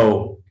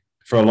 So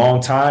for a long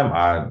time,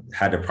 I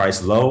had the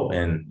price low.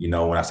 And, you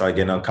know, when I started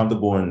getting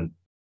uncomfortable and,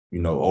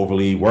 you know,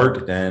 overly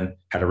worked, then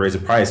had to raise the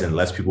price and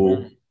less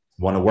people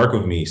want to work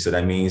with me. So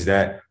that means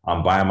that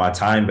I'm buying my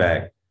time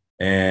back.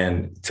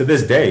 And to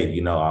this day,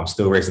 you know, I'm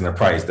still raising the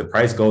price. The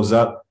price goes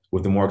up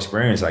with the more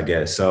experience, I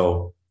guess.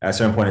 So at a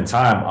certain point in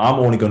time, I'm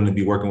only going to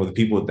be working with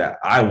people that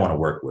I want to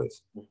work with.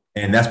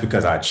 And that's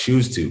because I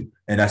choose to.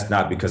 And that's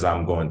not because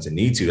I'm going to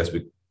need to. That's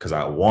because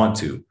I want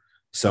to.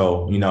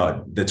 So, you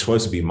know, the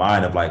choice would be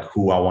mine of like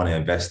who I want to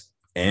invest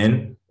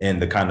in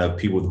and the kind of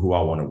people who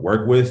I want to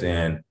work with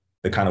and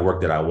the kind of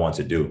work that I want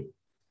to do.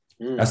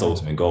 That's the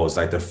ultimate goal. It's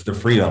like the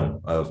freedom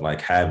of like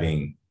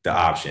having the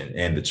option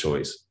and the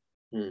choice.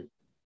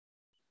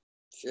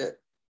 Shit.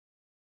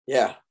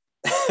 Yeah.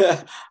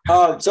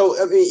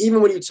 So, I mean,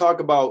 even when you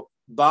talk about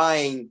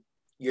buying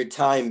your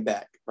time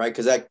back, right?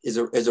 Because that is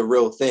a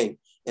real thing.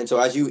 And so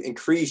as you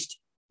increased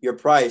your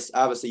price,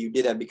 obviously you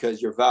did that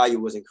because your value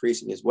was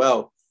increasing as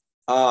well.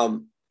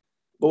 But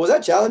was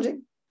that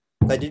challenging?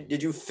 Like,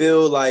 did you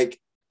feel like,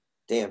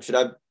 damn, should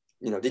I,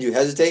 you know, did you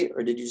hesitate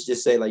or did you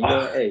just say like, you know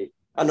what, hey,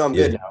 I know I'm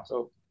good now.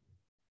 So.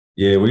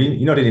 Yeah, well,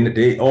 you know,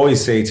 they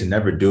always say to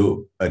never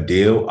do a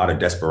deal out of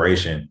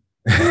desperation.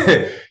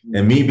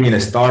 And me being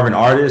a starving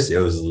artist, it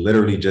was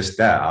literally just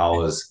that. I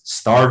was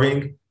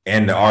starving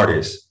and the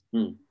artist.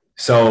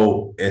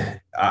 So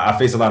I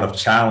faced a lot of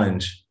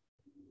challenge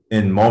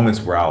in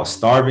moments where I was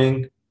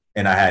starving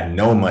and I had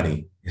no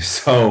money.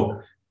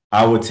 So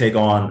I would take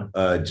on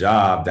a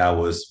job that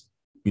was,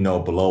 you know,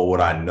 below what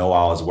I know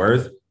I was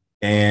worth.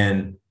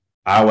 And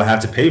I would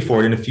have to pay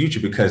for it in the future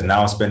because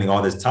now I'm spending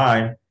all this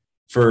time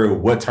for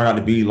what turned out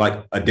to be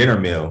like a dinner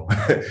meal,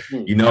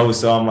 you know?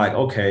 So I'm like,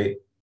 okay,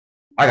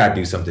 I got to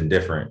do something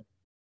different.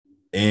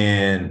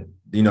 And,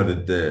 you know,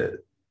 the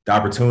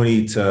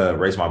opportunity to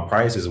raise my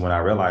prices when I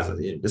realized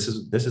that this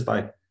is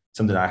like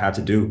something I had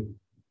to do.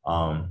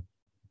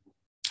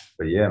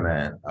 But yeah,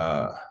 man.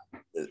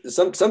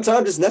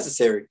 Sometimes it's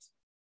necessary,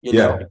 you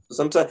know.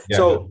 Sometimes. Yeah.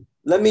 So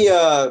let me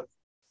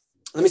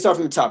start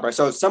from the top, right?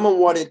 So if someone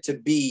wanted to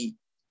be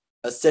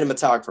a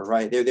cinematographer,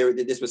 right?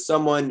 This was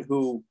someone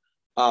who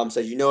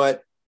said, you know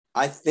what,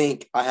 I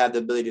think I have the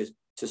ability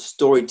to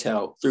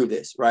storytell through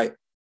this, right?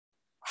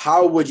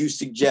 How would you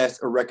suggest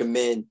or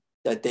recommend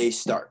that they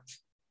start,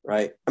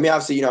 right? I mean,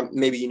 obviously, you know,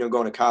 maybe, you know,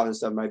 going to college and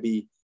stuff might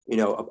be, you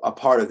know, a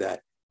part of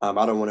that.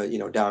 I don't want to, you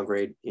know,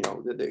 downgrade, you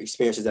know, the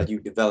experiences that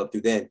you developed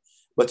through then.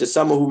 But to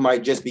someone who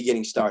might just be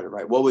getting started,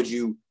 right? What would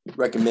you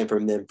recommend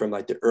from them from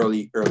like the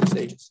early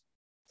stages?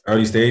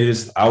 Early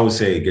stages, I would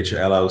say get your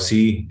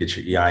LLC, get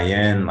your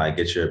EIN, like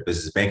get your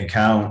business bank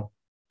account.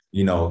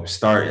 You know,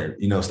 start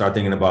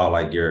thinking about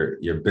like your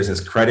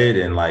business credit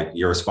and like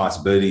your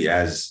responsibility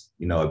as,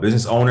 you know, a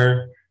business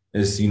owner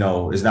is, you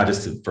know, it's not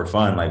just for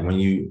fun. Like when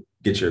you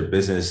get your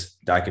business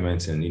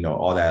documents and, you know,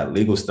 all that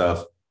legal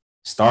stuff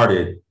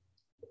started,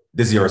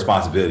 this is your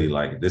responsibility.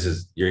 Like this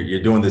is,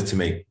 you're doing this to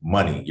make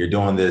money. You're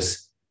doing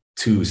this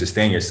to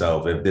sustain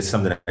yourself. If this is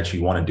something that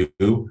you want to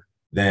do,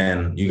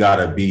 then you got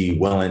to be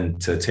willing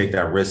to take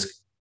that risk,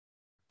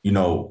 you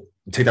know,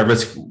 take that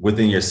risk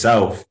within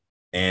yourself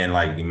and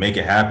like make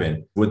it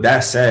happen. With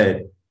that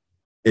said,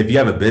 if you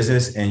have a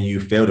business and you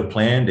fail to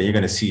plan, then you're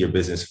going to see your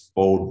business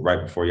fold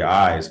right before your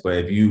eyes. But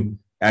if you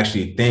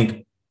actually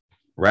think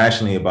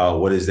rationally about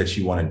what it is that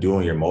you want to do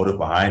and your motive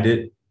behind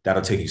it,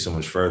 that'll take you so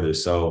much further.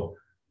 So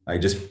like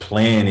just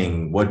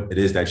planning what it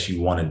is that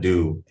you want to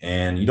do.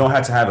 And you don't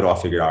have to have it all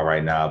figured out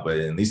right now, but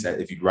at least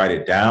if you write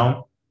it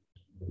down,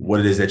 what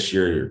it is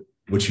that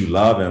what you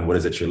love and what it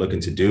is that you're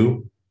looking to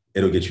do,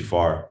 it'll get you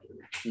far.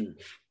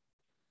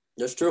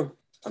 That's true.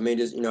 I mean,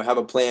 just, have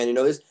a plan,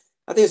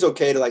 I think it's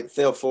okay to like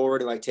fail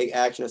forward and like take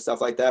action and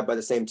stuff like that. But at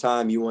the same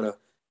time, you want to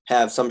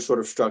have some sort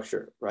of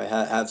structure, right?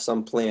 Have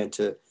some plan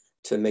to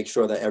make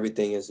sure that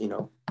everything is,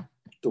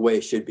 the way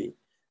it should be.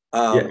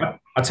 Yeah,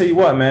 I'll tell you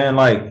what, man,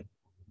 like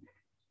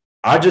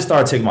I just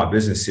started taking my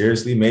business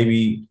seriously,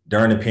 maybe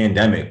during the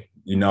pandemic,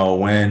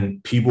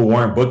 when people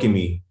weren't booking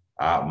me,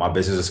 my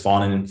business is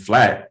falling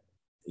flat,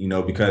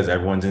 because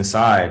everyone's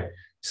inside.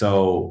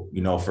 So,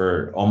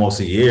 for almost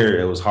a year,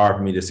 it was hard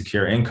for me to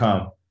secure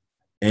income.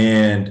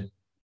 And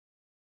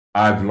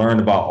I've learned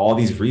about all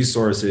these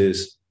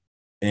resources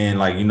and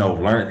like,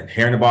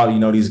 hearing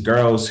about, these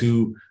girls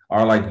who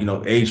are like,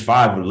 age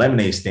 5 with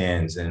lemonade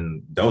stands,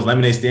 and those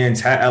lemonade stands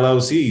had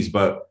LLCs,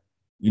 but,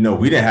 we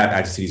didn't have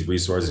access to these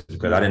resources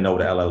because I didn't know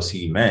what an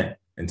LLC meant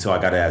until I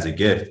got it as a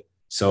gift.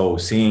 So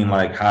seeing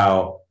like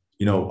how,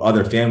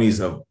 other families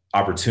of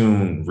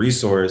opportune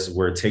resource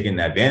were taking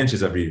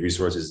advantages of these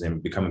resources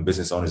and becoming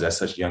business owners at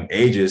such young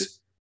ages,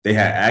 they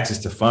had access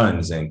to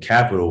funds and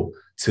capital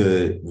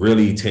to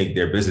really take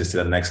their business to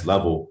the next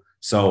level.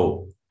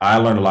 So I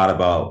learned a lot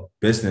about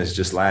business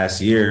just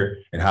last year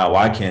and how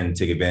I can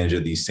take advantage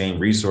of these same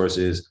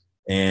resources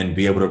and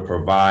be able to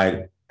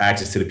provide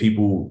access to the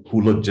people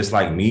who look just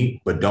like me,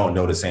 but don't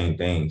know the same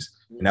things.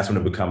 And that's when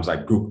it becomes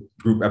like group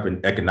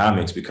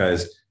economics,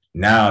 because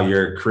now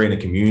you're creating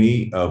a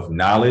community of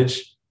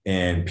knowledge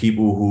and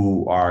people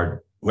who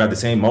have the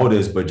same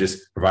motives, but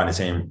just providing the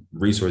same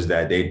resources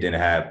that they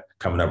didn't have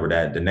coming up, or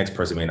that the next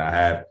person may not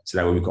have. So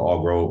that way we can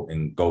all grow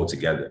and go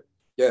together.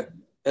 Yeah.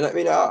 And I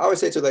mean, I always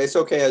say to like, it's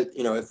okay,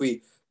 if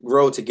we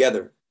grow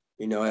together,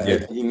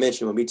 as you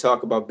mentioned, when we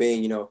talk about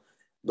being,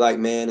 Black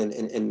man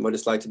and what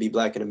it's like to be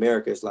Black in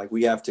America, it's like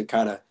we have to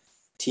kind of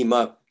team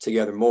up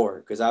together more,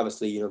 because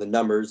obviously, the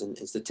numbers and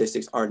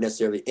statistics aren't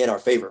necessarily in our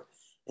favor.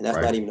 And that's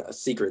not even a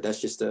secret.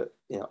 That's just a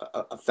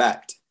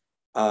fact.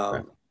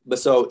 But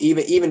so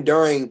even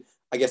during,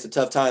 I guess, the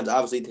tough times,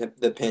 obviously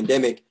the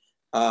pandemic,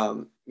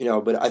 but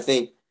I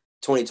think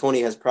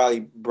 2020 has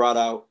probably brought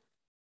out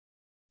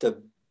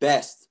the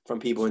best from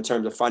people in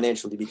terms of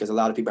financially, because a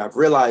lot of people have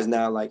realized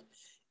now, like,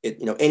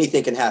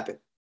 anything can happen.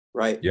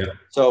 Right. Yeah.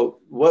 So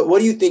what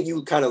do you think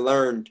you kind of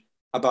learned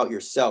about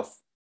yourself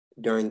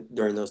during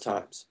those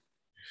times?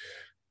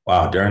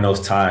 Wow. During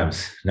those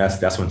times,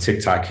 that's when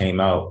TikTok came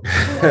out.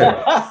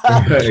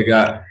 It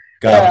got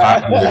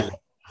popular.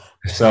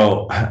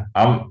 So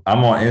I'm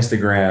on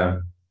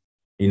Instagram,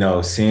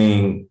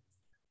 seeing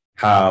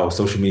how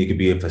social media could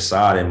be a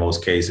facade in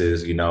most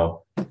cases,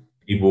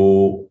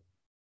 people,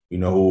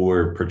 who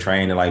were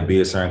portraying to like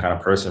be a certain kind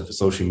of person for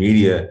social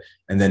media,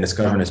 and then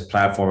discovering this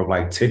platform of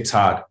like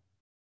TikTok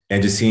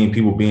and just seeing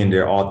people being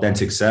their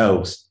authentic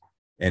selves.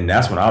 And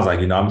that's when I was like,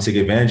 I'm gonna take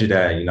advantage of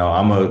that.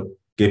 I'm gonna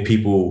give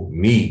people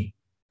me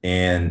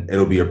and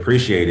it'll be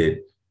appreciated.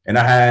 And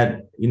I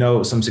had,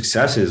 some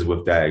successes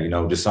with that,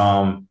 just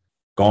going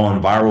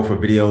viral for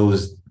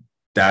videos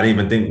that I didn't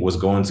even think was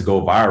going to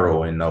go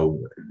viral, and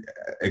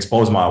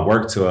expose my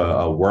work to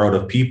a world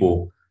of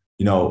people.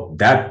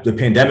 That the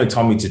pandemic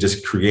taught me to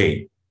just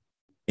create,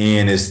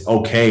 and it's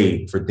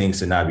okay for things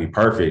to not be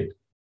perfect.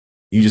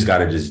 You just got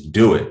to just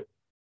do it.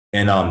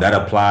 And that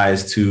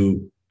applies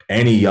to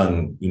any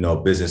young,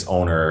 business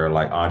owner or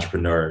like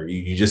entrepreneur.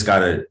 You just got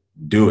to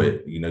do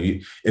it.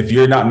 If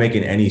you're not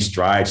making any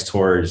strides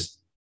towards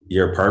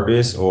your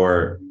purpose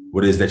or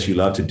what it is that you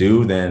love to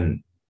do,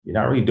 then you're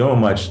not really doing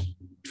much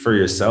for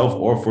yourself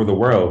or for the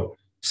world.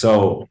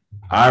 So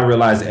I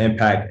realized the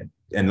impact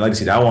and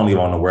legacy that I want to leave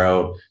on the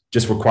world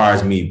just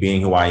requires me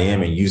being who I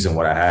am and using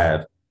what I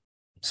have.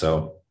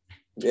 So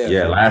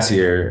last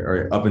year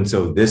or up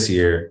until this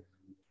year,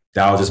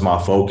 that was just my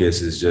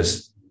focus, is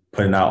just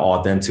putting out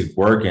authentic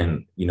work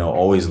and,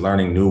 always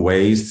learning new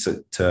ways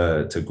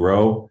to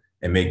grow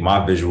and make my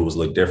visuals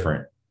look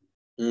different.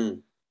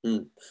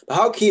 But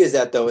how key is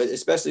that though,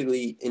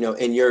 especially,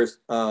 in your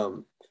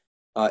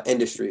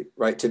industry,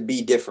 right? To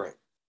be different,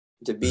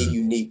 to be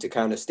unique, to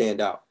kind of stand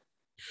out.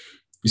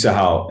 You said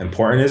how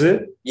important is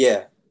it?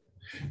 Yeah.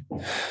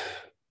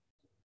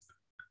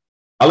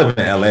 I live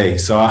in LA,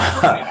 so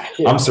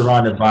I'm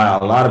surrounded by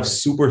a lot of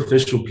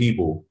superficial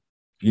people.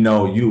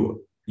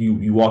 You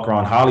walk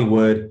around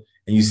Hollywood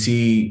and you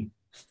see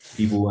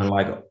people in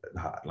like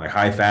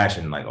high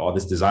fashion, like all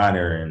this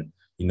designer and,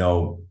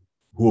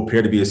 who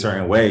appear to be a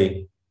certain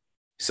way.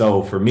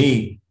 So for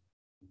me,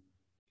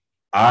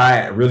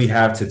 I really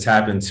have to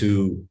tap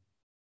into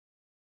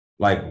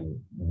like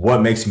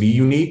what makes me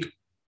unique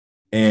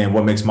and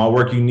what makes my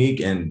work unique,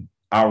 and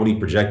outwardly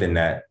projecting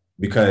that.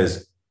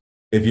 Because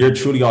if you're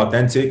truly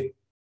authentic,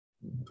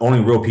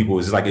 only real people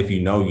is like, if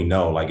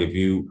like if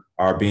you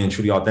are being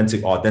truly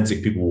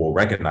authentic people will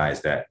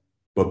recognize that.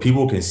 But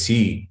people can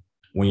see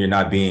when you're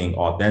not being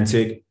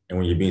authentic and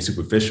when you're being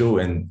superficial.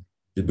 And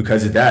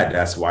because of that,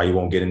 that's why you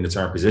won't get into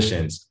certain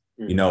positions.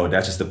 You know,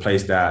 that's just the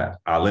place that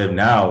I live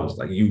now. It's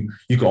like you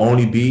can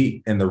only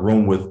be in the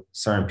room with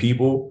certain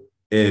people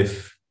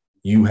if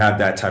you have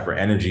that type of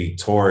energy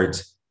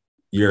towards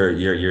your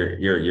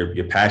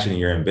passion and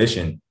your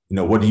ambition. You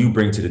know, what do you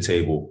bring to the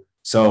table?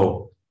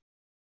 So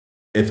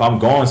if I'm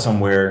going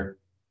somewhere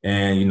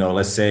and, you know,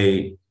 let's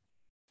say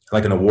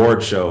like an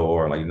award show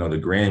or like, you know, the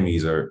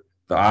Grammys or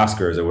the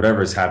Oscars or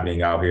whatever is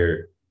happening out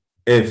here,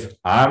 if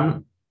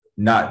I'm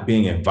not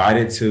being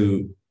invited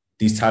to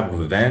these type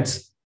of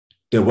events,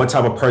 then what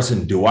type of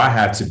person do I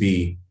have to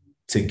be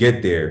to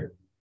get there?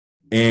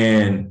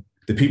 And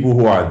the people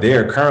who are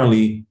there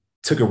currently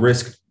took a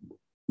risk,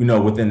 you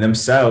know, within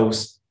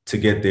themselves to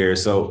get there.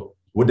 So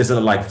what does it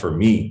look like for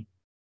me?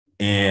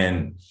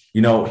 And,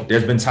 you know,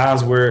 there's been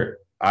times where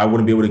I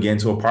wouldn't be able to get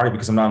into a party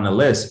because I'm not on the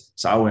list.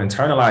 So I would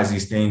internalize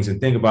these things and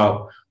think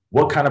about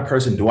what kind of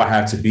person do I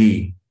have to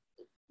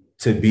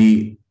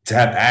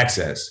have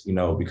access, you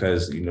know,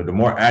 because, you know, the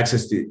more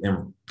access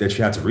that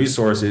you have to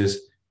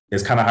resources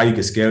is kind of how you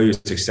can scale your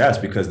success,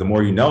 because the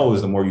more you know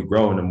is the more you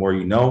grow, and the more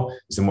you know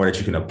is the more that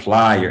you can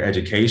apply your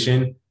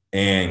education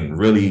and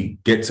really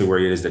get to where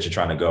it is that you're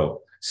trying to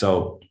go.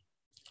 So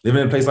living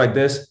in a place like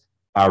this,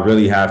 I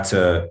really have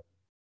to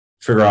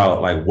figure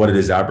out like what it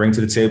is that I bring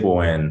to the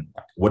table and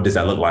what does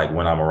that look like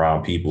when I'm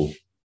around people.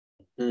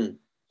 And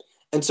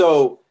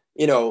so,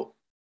 you know,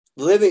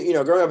 living, you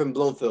know, growing up in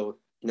Bloomfield,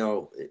 you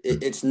know,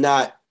 it's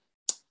not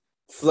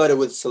flooded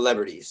with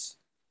celebrities,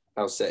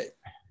 I'll say,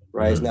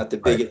 right? It's not the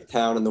biggest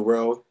town in the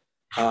world,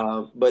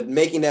 but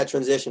making that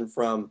transition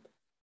from,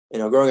 you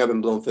know, growing up in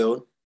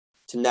Bloomfield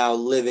to now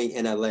living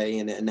in LA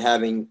and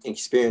having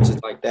experiences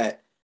like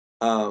that,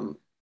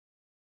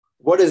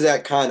 what does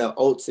that kind of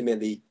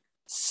ultimately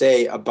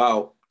say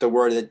about the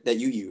word that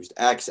you used,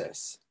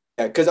 access?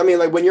 Because I mean,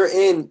 like when you're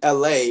in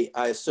LA,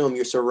 I assume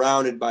you're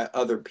surrounded by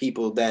other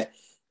people that,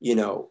 you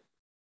know,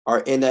 are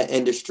in that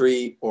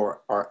industry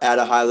or are at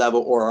a high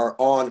level or are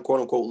on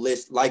quote unquote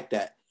list like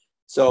that.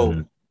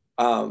 So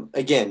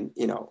again,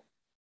 you know,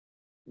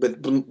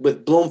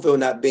 with Bloomfield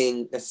not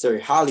being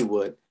necessarily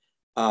Hollywood,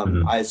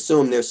 I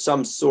assume there's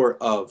some sort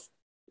of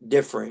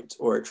difference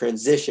or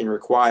transition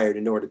required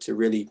in order to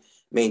really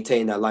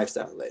maintain that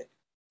lifestyle in LA.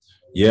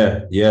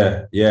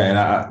 Yeah.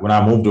 And when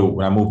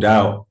I moved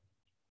out,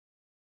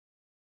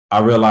 I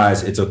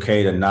realized it's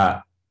okay to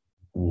not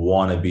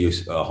want to be a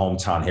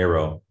hometown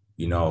hero.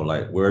 You know,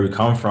 like where we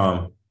come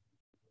from,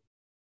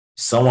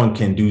 someone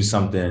can do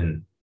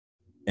something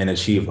and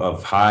achieve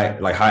of high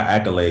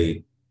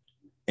accolade,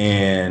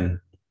 and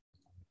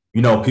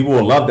you know, people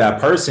will love that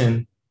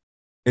person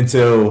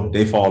until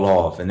they fall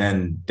off, and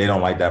then they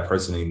don't like that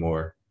person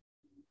anymore.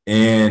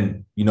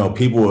 And you know,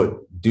 people would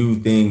do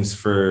things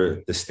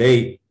for the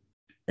state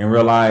and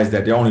realize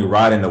that they're only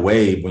riding the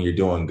wave when you're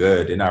doing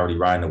good. They're not really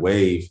riding the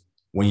wave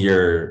when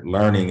you're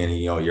learning and,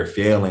 you know, you're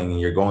failing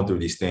and you're going through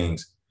these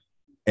things.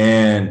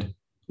 And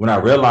when I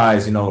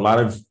realized, you know, a lot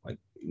of like,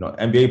 you know,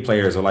 NBA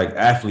players or like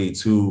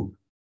athletes who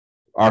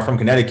are from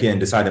Connecticut and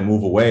decide to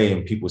move away,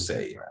 and people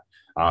say,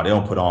 they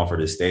don't put on for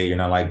the state, you're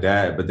not like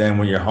that. But then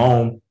when you're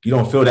home, you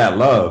don't feel that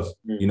love.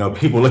 You know,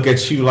 people look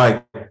at you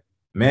like,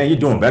 man, you're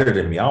doing better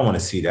than me. I don't want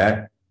to see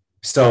that.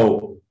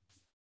 So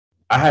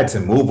I had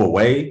to move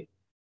away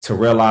to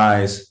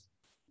realize,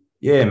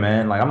 yeah,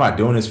 man, like I'm not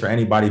doing this for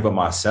anybody but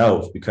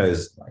myself,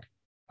 because like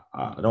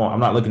I'm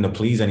not looking to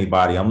please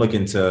anybody. I'm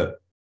looking to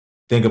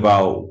think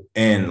about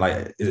and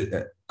like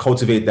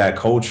cultivate that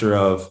culture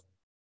of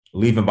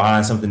leaving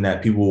behind something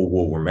that people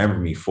will remember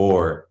me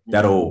for,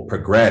 that'll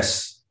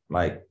progress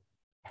like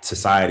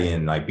society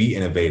and like be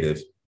innovative.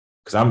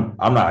 Because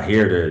I'm not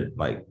here to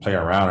like play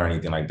around or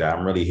anything like that.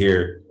 I'm really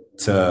here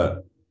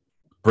to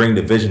bring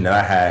the vision that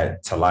I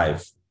had to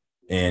life.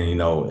 And, you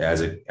know,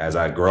 as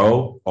I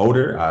grow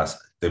older,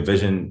 the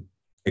vision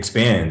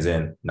expands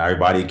and not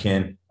everybody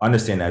can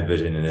understand that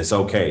vision, and it's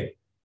okay.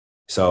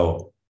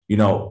 So, you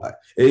know,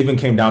 it even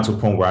came down to a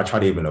point where I try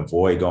to even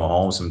avoid going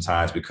home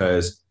sometimes,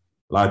 because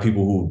a lot of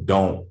people who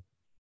don't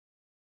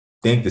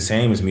think the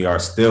same as me are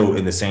still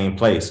in the same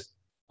place.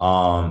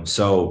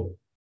 So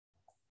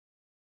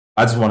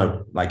I just want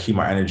to like keep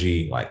my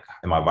energy like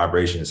and my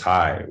vibrations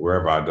high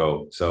wherever I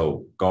go.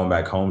 So going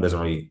back home doesn't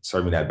really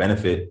serve me that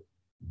benefit,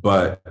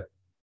 but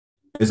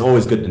it's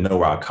always good to know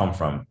where I come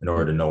from in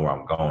order to know where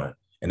I'm going.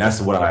 And that's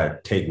what I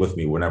take with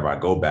me whenever I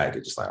go back.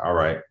 It's just like, all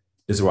right,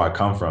 this is where I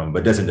come from,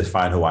 but it doesn't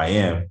define who I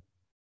am,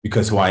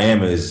 because who I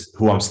am is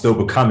who I'm still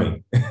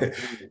becoming.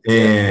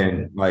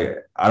 And like,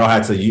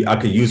 I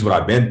could use what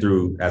I've been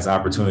through as an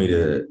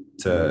opportunity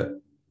to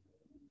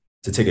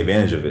take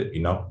advantage of it,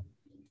 you know?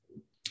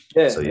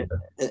 Yeah. So, yeah.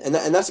 And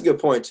that's a good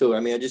point too. I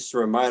mean, just a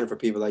reminder for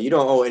people, like you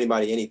don't owe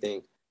anybody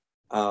anything.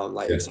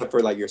 Except for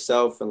like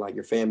yourself and like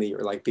your family or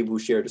like people who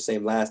share the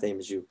same last name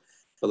as you.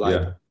 But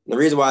like the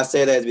reason why I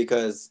say that is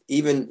because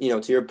even, you know,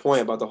 to your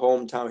point about the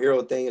hometown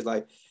hero thing is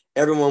like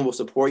everyone will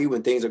support you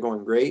when things are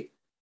going great,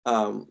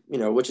 you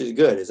know, which is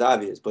good, it's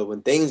obvious. But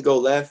when things go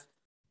left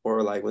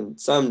or like when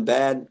something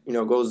bad, you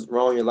know, goes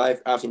wrong in your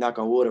life, obviously knock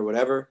on wood or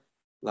whatever,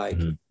 like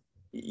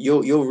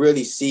you'll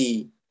really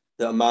see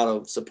the amount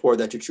of support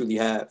that you truly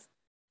have.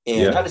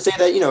 And not to say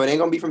that, it ain't going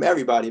to be from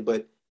everybody,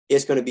 but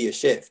it's going to be a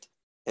shift.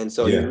 And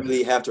so you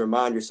really have to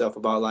remind yourself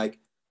about like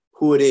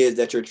who it is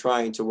that you're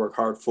trying to work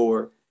hard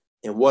for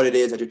and what it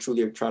is that you're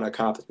truly trying to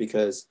accomplish,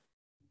 because,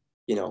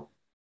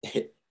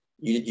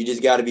 you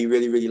just got to be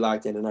really, really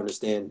locked in and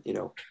understand,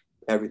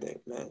 everything,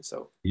 man.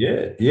 So,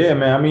 yeah,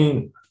 man. I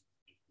mean,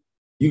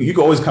 you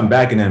can always come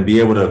back and then be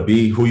able to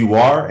be who you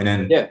are and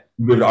then be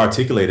able to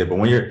articulate it. But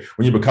when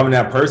you're becoming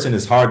that person,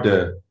 it's hard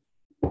to,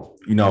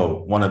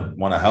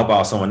 want to help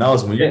out someone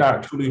else when you're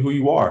not truly who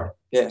you are.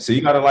 Yeah. So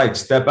you got to like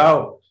step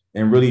out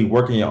and really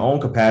work in your own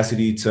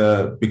capacity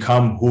to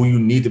become who you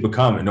need to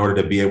become in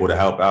order to be able to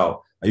help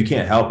out. You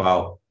can't help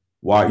out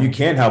while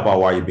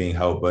you're being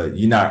helped, but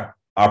you're not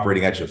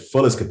operating at your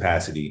fullest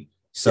capacity.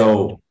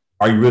 So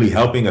are you really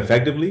helping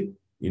effectively?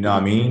 You know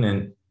what I mean?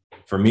 And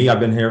for me, I've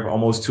been here for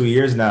almost 2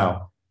 years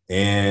now.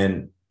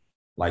 And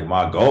like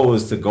my goal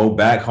is to go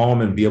back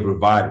home and be able to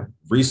provide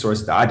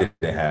resources that I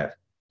didn't have,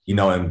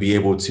 and be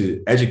able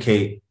to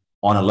educate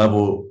on a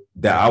level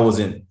that I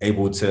wasn't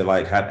able to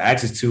like have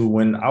access to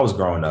when I was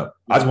growing up.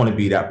 I just want to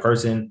be that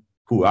person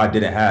who I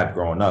didn't have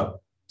growing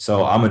up.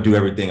 So I'm going to do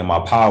everything in my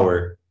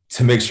power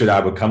to make sure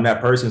that I become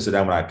that person so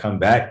that when I come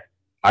back,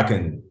 I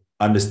can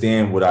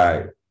understand what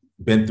I've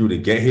been through to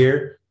get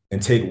here and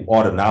take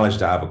all the knowledge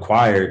that I've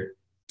acquired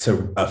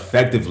to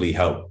effectively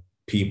help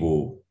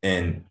people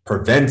in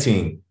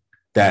preventing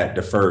that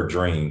deferred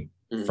dream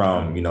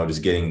from,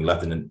 just getting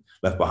left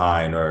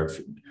behind, or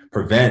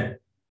prevent,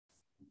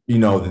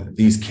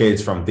 these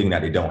kids from thinking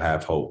that they don't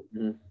have hope.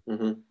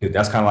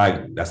 That's kind of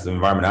like, that's the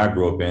environment I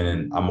grew up in,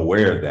 and I'm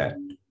aware of that.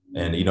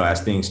 And,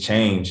 as things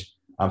change,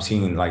 I'm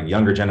seeing like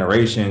younger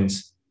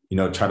generations,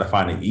 try to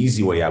find an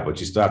easy way out, but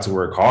you still have to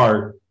work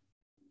hard.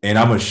 And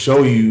I'm going to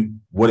show you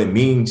what it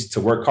means to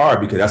work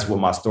hard, because that's what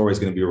my story is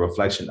going to be a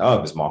reflection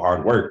of, is my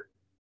hard work.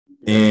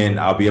 And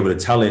I'll be able to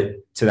tell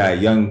it to that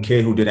young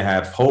kid who didn't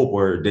have hope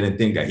or didn't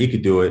think that he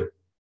could do it.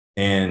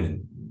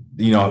 And,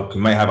 he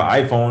might have an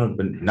iPhone,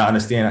 but not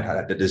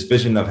understand this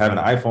vision of having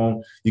an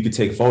iPhone. You could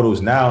take photos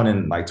now, and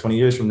then like 20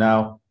 years from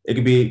now, it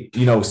could be,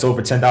 sold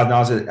for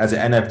 $10,000 as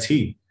an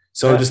NFT.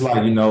 So just like,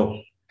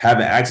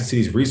 having access to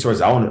these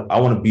resources, I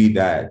want to be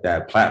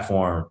that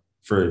platform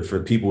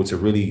for people to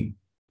really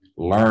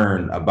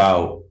learn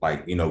about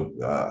like,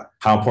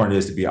 how important it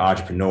is to be an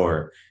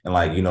entrepreneur, and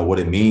like, what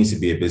it means to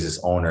be a business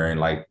owner,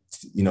 and like,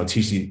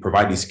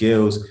 provide these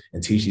skills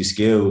and teach these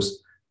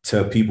skills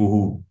to people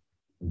who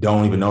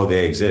don't even know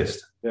they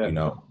exist.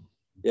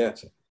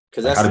 Because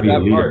that's how to be a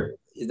leader,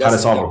 how to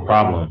solve a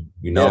problem,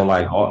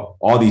 like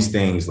all these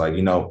things, like,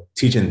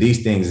 teaching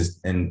these things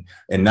and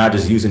not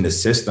just using the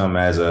system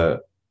as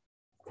a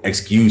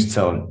excuse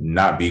to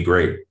not be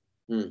great.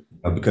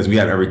 Because we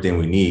have everything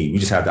we need. You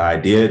just have the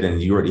idea, then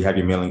you already have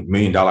your $1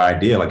 million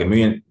idea. Like $1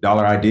 million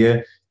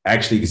idea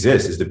actually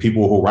exists. It's the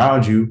people who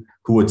around you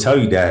who would tell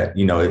you that,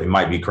 it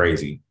might be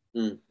crazy.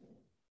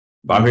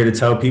 But I'm here to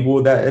tell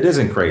people that it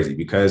isn't crazy,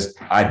 because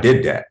I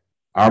did that.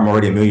 I'm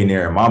already a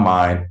millionaire in my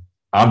mind.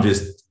 I'm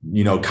just,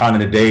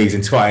 counting the days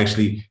until I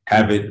actually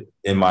have it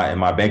in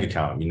my bank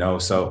account,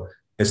 So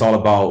it's all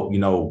about,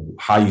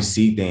 how you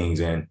see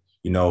things, and,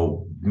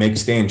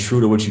 staying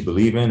true to what you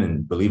believe in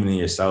and believing in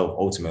yourself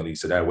ultimately.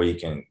 So that way you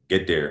can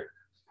get there.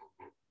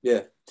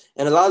 Yeah.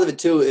 And a lot of it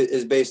too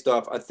is based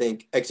off, I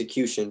think,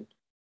 execution,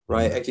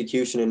 right?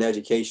 Execution and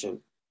education.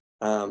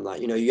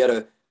 You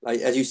gotta, like,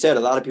 as you said,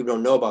 a lot of people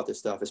don't know about this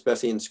stuff,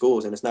 especially in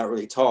schools, and it's not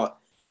really taught.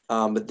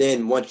 But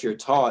then once you're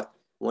taught,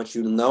 once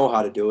you know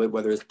how to do it,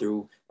 whether it's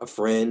through a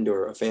friend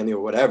or a family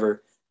or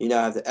whatever, you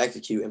now have to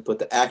execute and put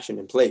the action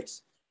in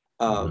place.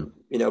 But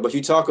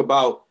you talk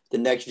about the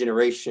next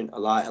generation a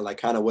lot, and like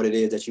kind of what it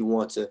is that you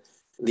want to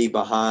leave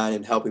behind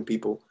and helping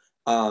people.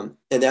 And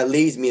that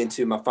leads me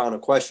into my final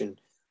question,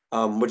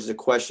 which is a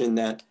question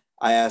that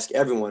I ask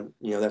everyone,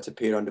 that's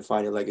appeared on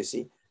Define Your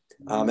Legacy.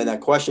 And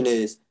that question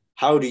is,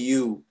 how do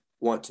you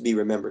want to be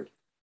remembered?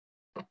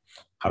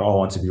 How do I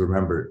want to be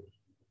remembered?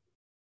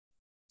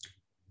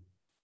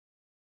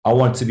 I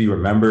want to be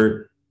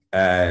remembered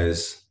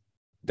as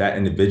that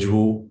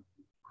individual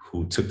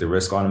who took the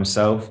risk on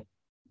himself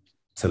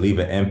to leave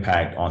an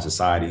impact on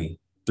society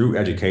through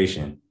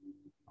education.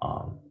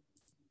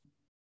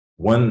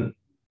 One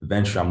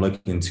venture I'm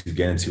looking to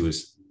get into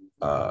is,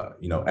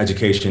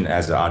 education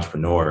as an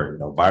entrepreneur,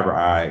 Vibrant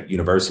Eye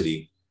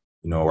University,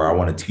 where I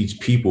want to teach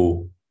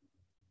people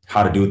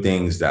how to do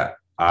things that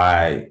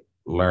I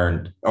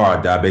learned, or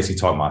that I basically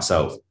taught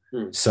myself.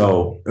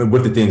 So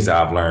with the things that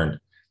I've learned.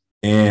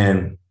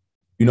 And,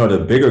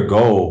 the bigger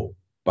goal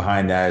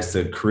behind that is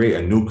to create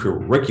a new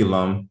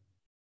curriculum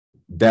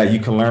that you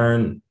can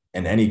learn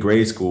in any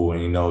grade school.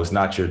 And, it's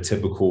not your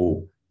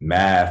typical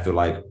math or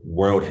like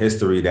world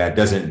history that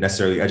doesn't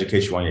necessarily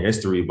educate you on your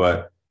history,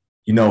 but,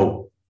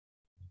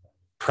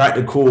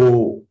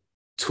 practical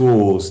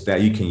tools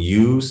that you can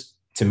use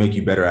to make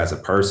you better as a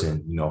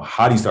person.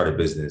 How do you start a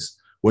business?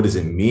 What does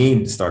it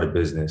mean to start a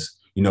business?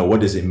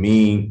 What does it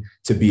mean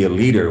to be a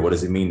leader? What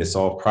does it mean to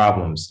solve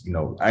problems?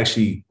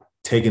 Actually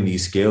taking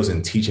these skills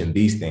and teaching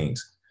these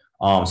things.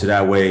 So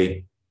that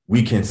way,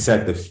 we can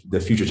set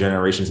the future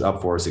generations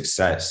up for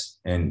success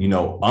and,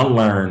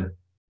 unlearn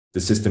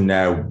the system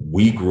that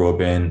we grew up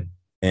in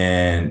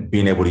and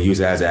being able to use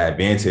it as an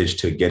advantage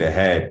to get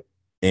ahead.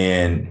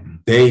 And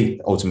they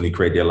ultimately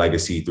create their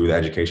legacy through the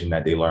education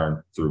that they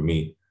learned through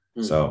me.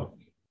 So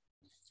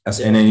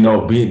and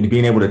then,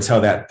 being able to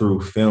tell that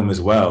through film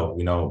as well.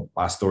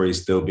 My story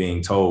is still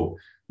being told,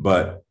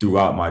 but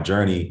throughout my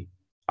journey,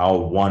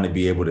 I'll want to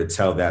be able to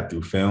tell that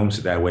through film.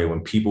 So that way,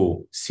 when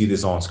people see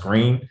this on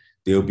screen,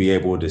 they'll be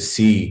able to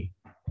see,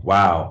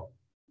 wow,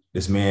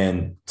 this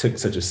man took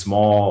such a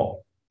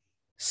small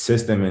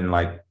system and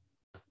like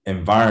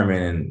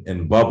environment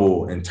and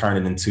bubble and turned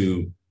it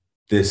into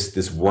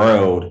this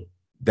world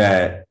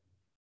that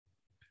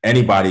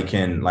anybody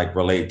can like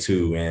relate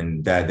to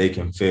and that they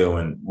can feel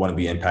and want to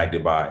be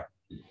impacted by.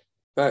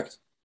 Facts.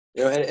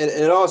 And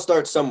it all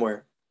starts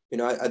somewhere.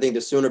 I think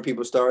the sooner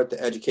people start,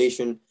 the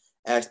education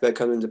aspect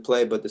comes into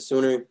play, but the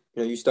sooner,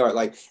 you start,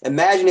 like,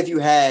 imagine if you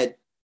had,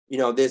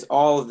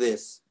 all of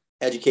this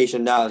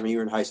education knowledge when you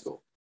were in high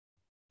school.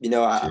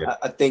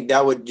 I think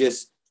that would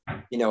just,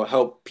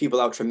 help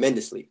people out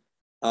tremendously.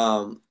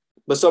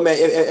 But so, man,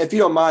 if you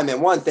don't mind,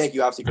 man, one, thank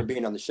you obviously for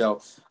being on the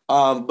show.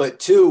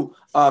 But two,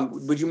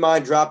 would you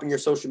mind dropping your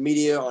social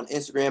media on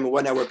Instagram and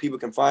whatnot where people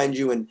can find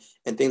you and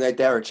things like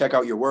that, or check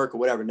out your work or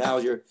whatever? Now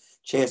is your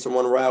chance to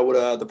run around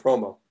with the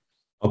promo.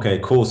 Okay,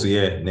 cool. So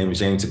name is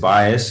Jamie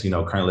Tobias,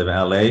 currently live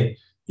in LA.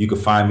 You can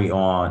find me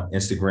on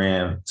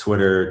Instagram,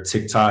 Twitter,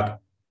 TikTok,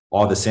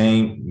 all the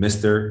same,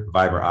 Mr.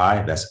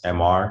 Vibrant. That's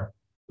MR,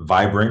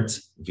 Vibrant,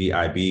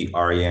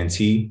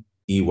 VIBRANT,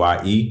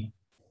 EYE.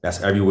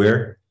 That's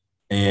everywhere.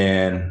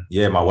 And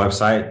my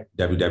website,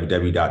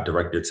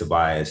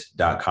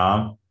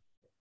 www.directortobias.com.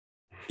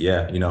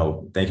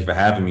 Thank you for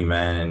having me,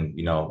 man. And,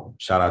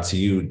 shout out to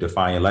you,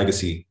 Define Your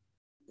Legacy.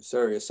 Yes,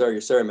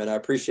 sir, man. I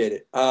appreciate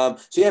it. So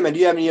man, do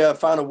you have any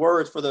final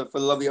words for the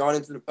lovely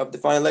audience of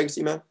Define Your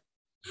Legacy, man?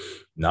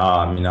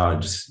 No,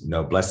 just,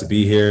 blessed to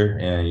be here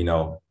and,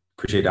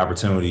 appreciate the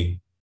opportunity.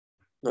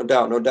 No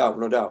doubt.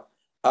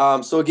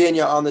 So again,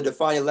 on the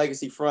Define Your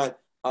Legacy front,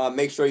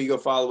 make sure you go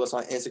follow us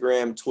on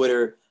Instagram,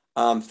 Twitter,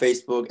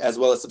 Facebook, as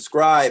well as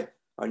subscribe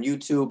on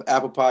YouTube,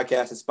 Apple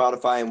Podcasts, and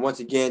Spotify. And once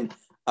again,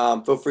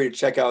 feel free to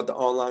check out the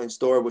online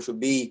store, which will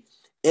be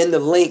in the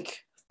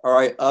link, all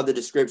right, of the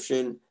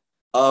description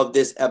of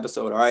this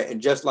episode. All right. And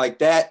just like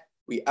that,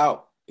 we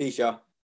out. Peace, y'all.